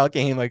the playoff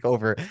game, like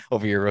over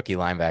your rookie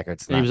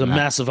linebacker? He was a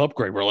massive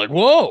upgrade. We're like,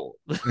 whoa.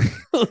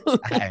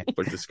 Like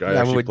this guy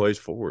actually plays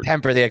forward.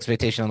 Temper the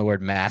expectation on the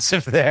word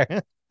massive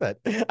there. But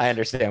I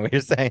understand what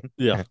you're saying.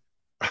 Yeah.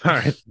 All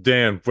right,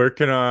 Dan, where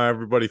can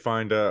everybody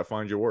find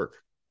your work?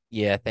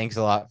 Yeah, thanks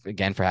a lot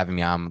again for having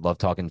me on. Love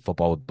talking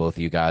football with both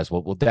of you guys.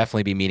 We'll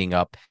definitely be meeting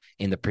up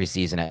in the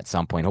preseason at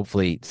some point.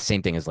 Hopefully,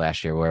 same thing as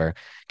last year, where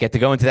get to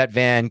go into that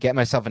van, get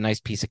myself a nice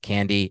piece of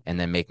candy, and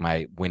then make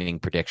my winning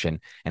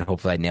prediction. And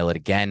hopefully, I nail it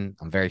again.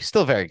 I'm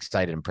still very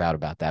excited and proud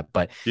about that.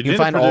 But you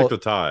didn't predict the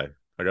tie.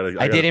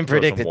 I didn't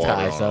predict a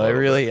tie, so it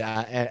really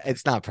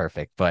it's not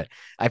perfect, but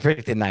I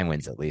predicted 9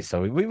 wins at least.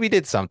 So we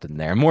did something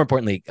there. More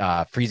importantly,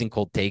 Freezing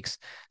Cold Takes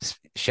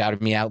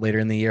shouted me out later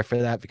in the year for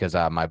that because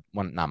not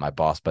my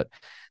boss, but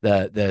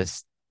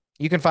the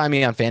You can find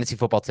me on Fantasy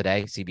Football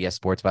Today. CBS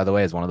Sports, by the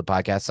way, is one of the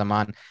podcasts I'm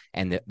on.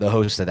 And the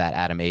host of that,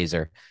 Adam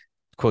Azer,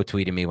 quote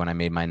tweeted me when I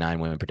made my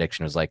 9-win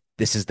prediction. It was like,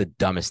 this is the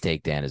dumbest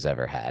take Dan has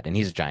ever had. And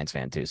he's a Giants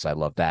fan too, so I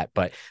love that.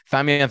 But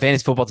find me on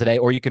Fantasy Football Today,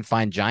 or you can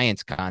find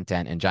Giants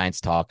content and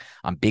Giants talk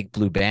on Big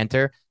Blue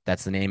Banter.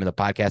 That's the name of the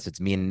podcast. It's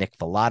me and Nick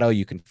Filato.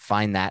 You can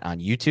find that on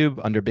YouTube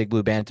under Big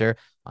Blue Banter,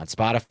 on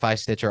Spotify,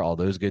 Stitcher, all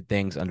those good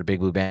things under Big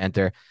Blue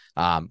Banter.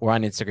 We're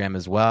on Instagram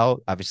as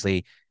well.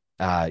 Obviously,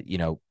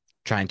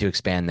 trying to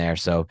expand there.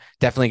 So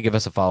definitely give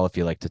us a follow if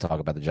you like to talk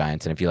about the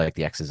Giants and if you like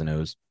the X's and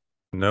O's.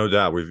 No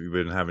doubt. We've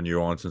been having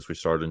you on since we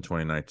started in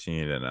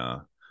 2019,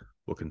 and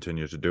we'll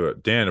continue to do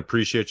it. Dan,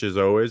 appreciate you as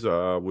always.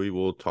 We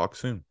will talk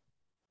soon.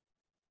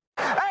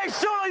 Hey,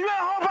 Shula, you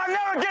better hope I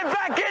never get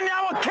back in there.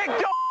 I will kick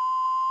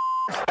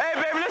your Hey,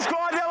 baby, let's go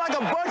out there like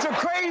a bunch of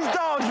crazy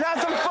dogs and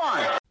have some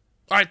fun.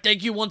 All right,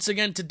 thank you once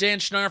again to Dan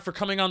Schneier for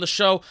coming on the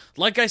show.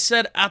 Like I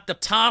said at the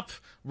top,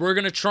 we're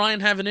going to try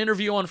and have an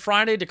interview on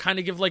Friday to kind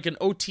of give like an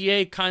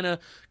OTA kind of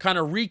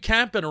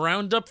recap and a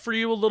roundup for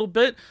you a little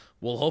bit.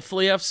 We'll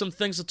hopefully have some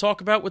things to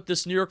talk about with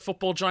this New York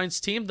Football Giants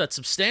team that's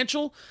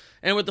substantial.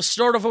 And with the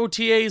start of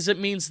OTAs, it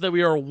means that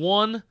we are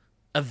one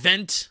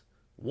event,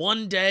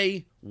 one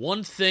day,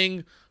 one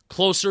thing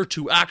closer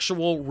to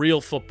actual real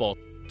football.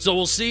 So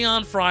we'll see you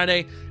on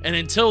Friday. And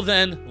until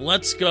then,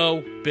 let's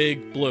go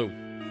Big Blue.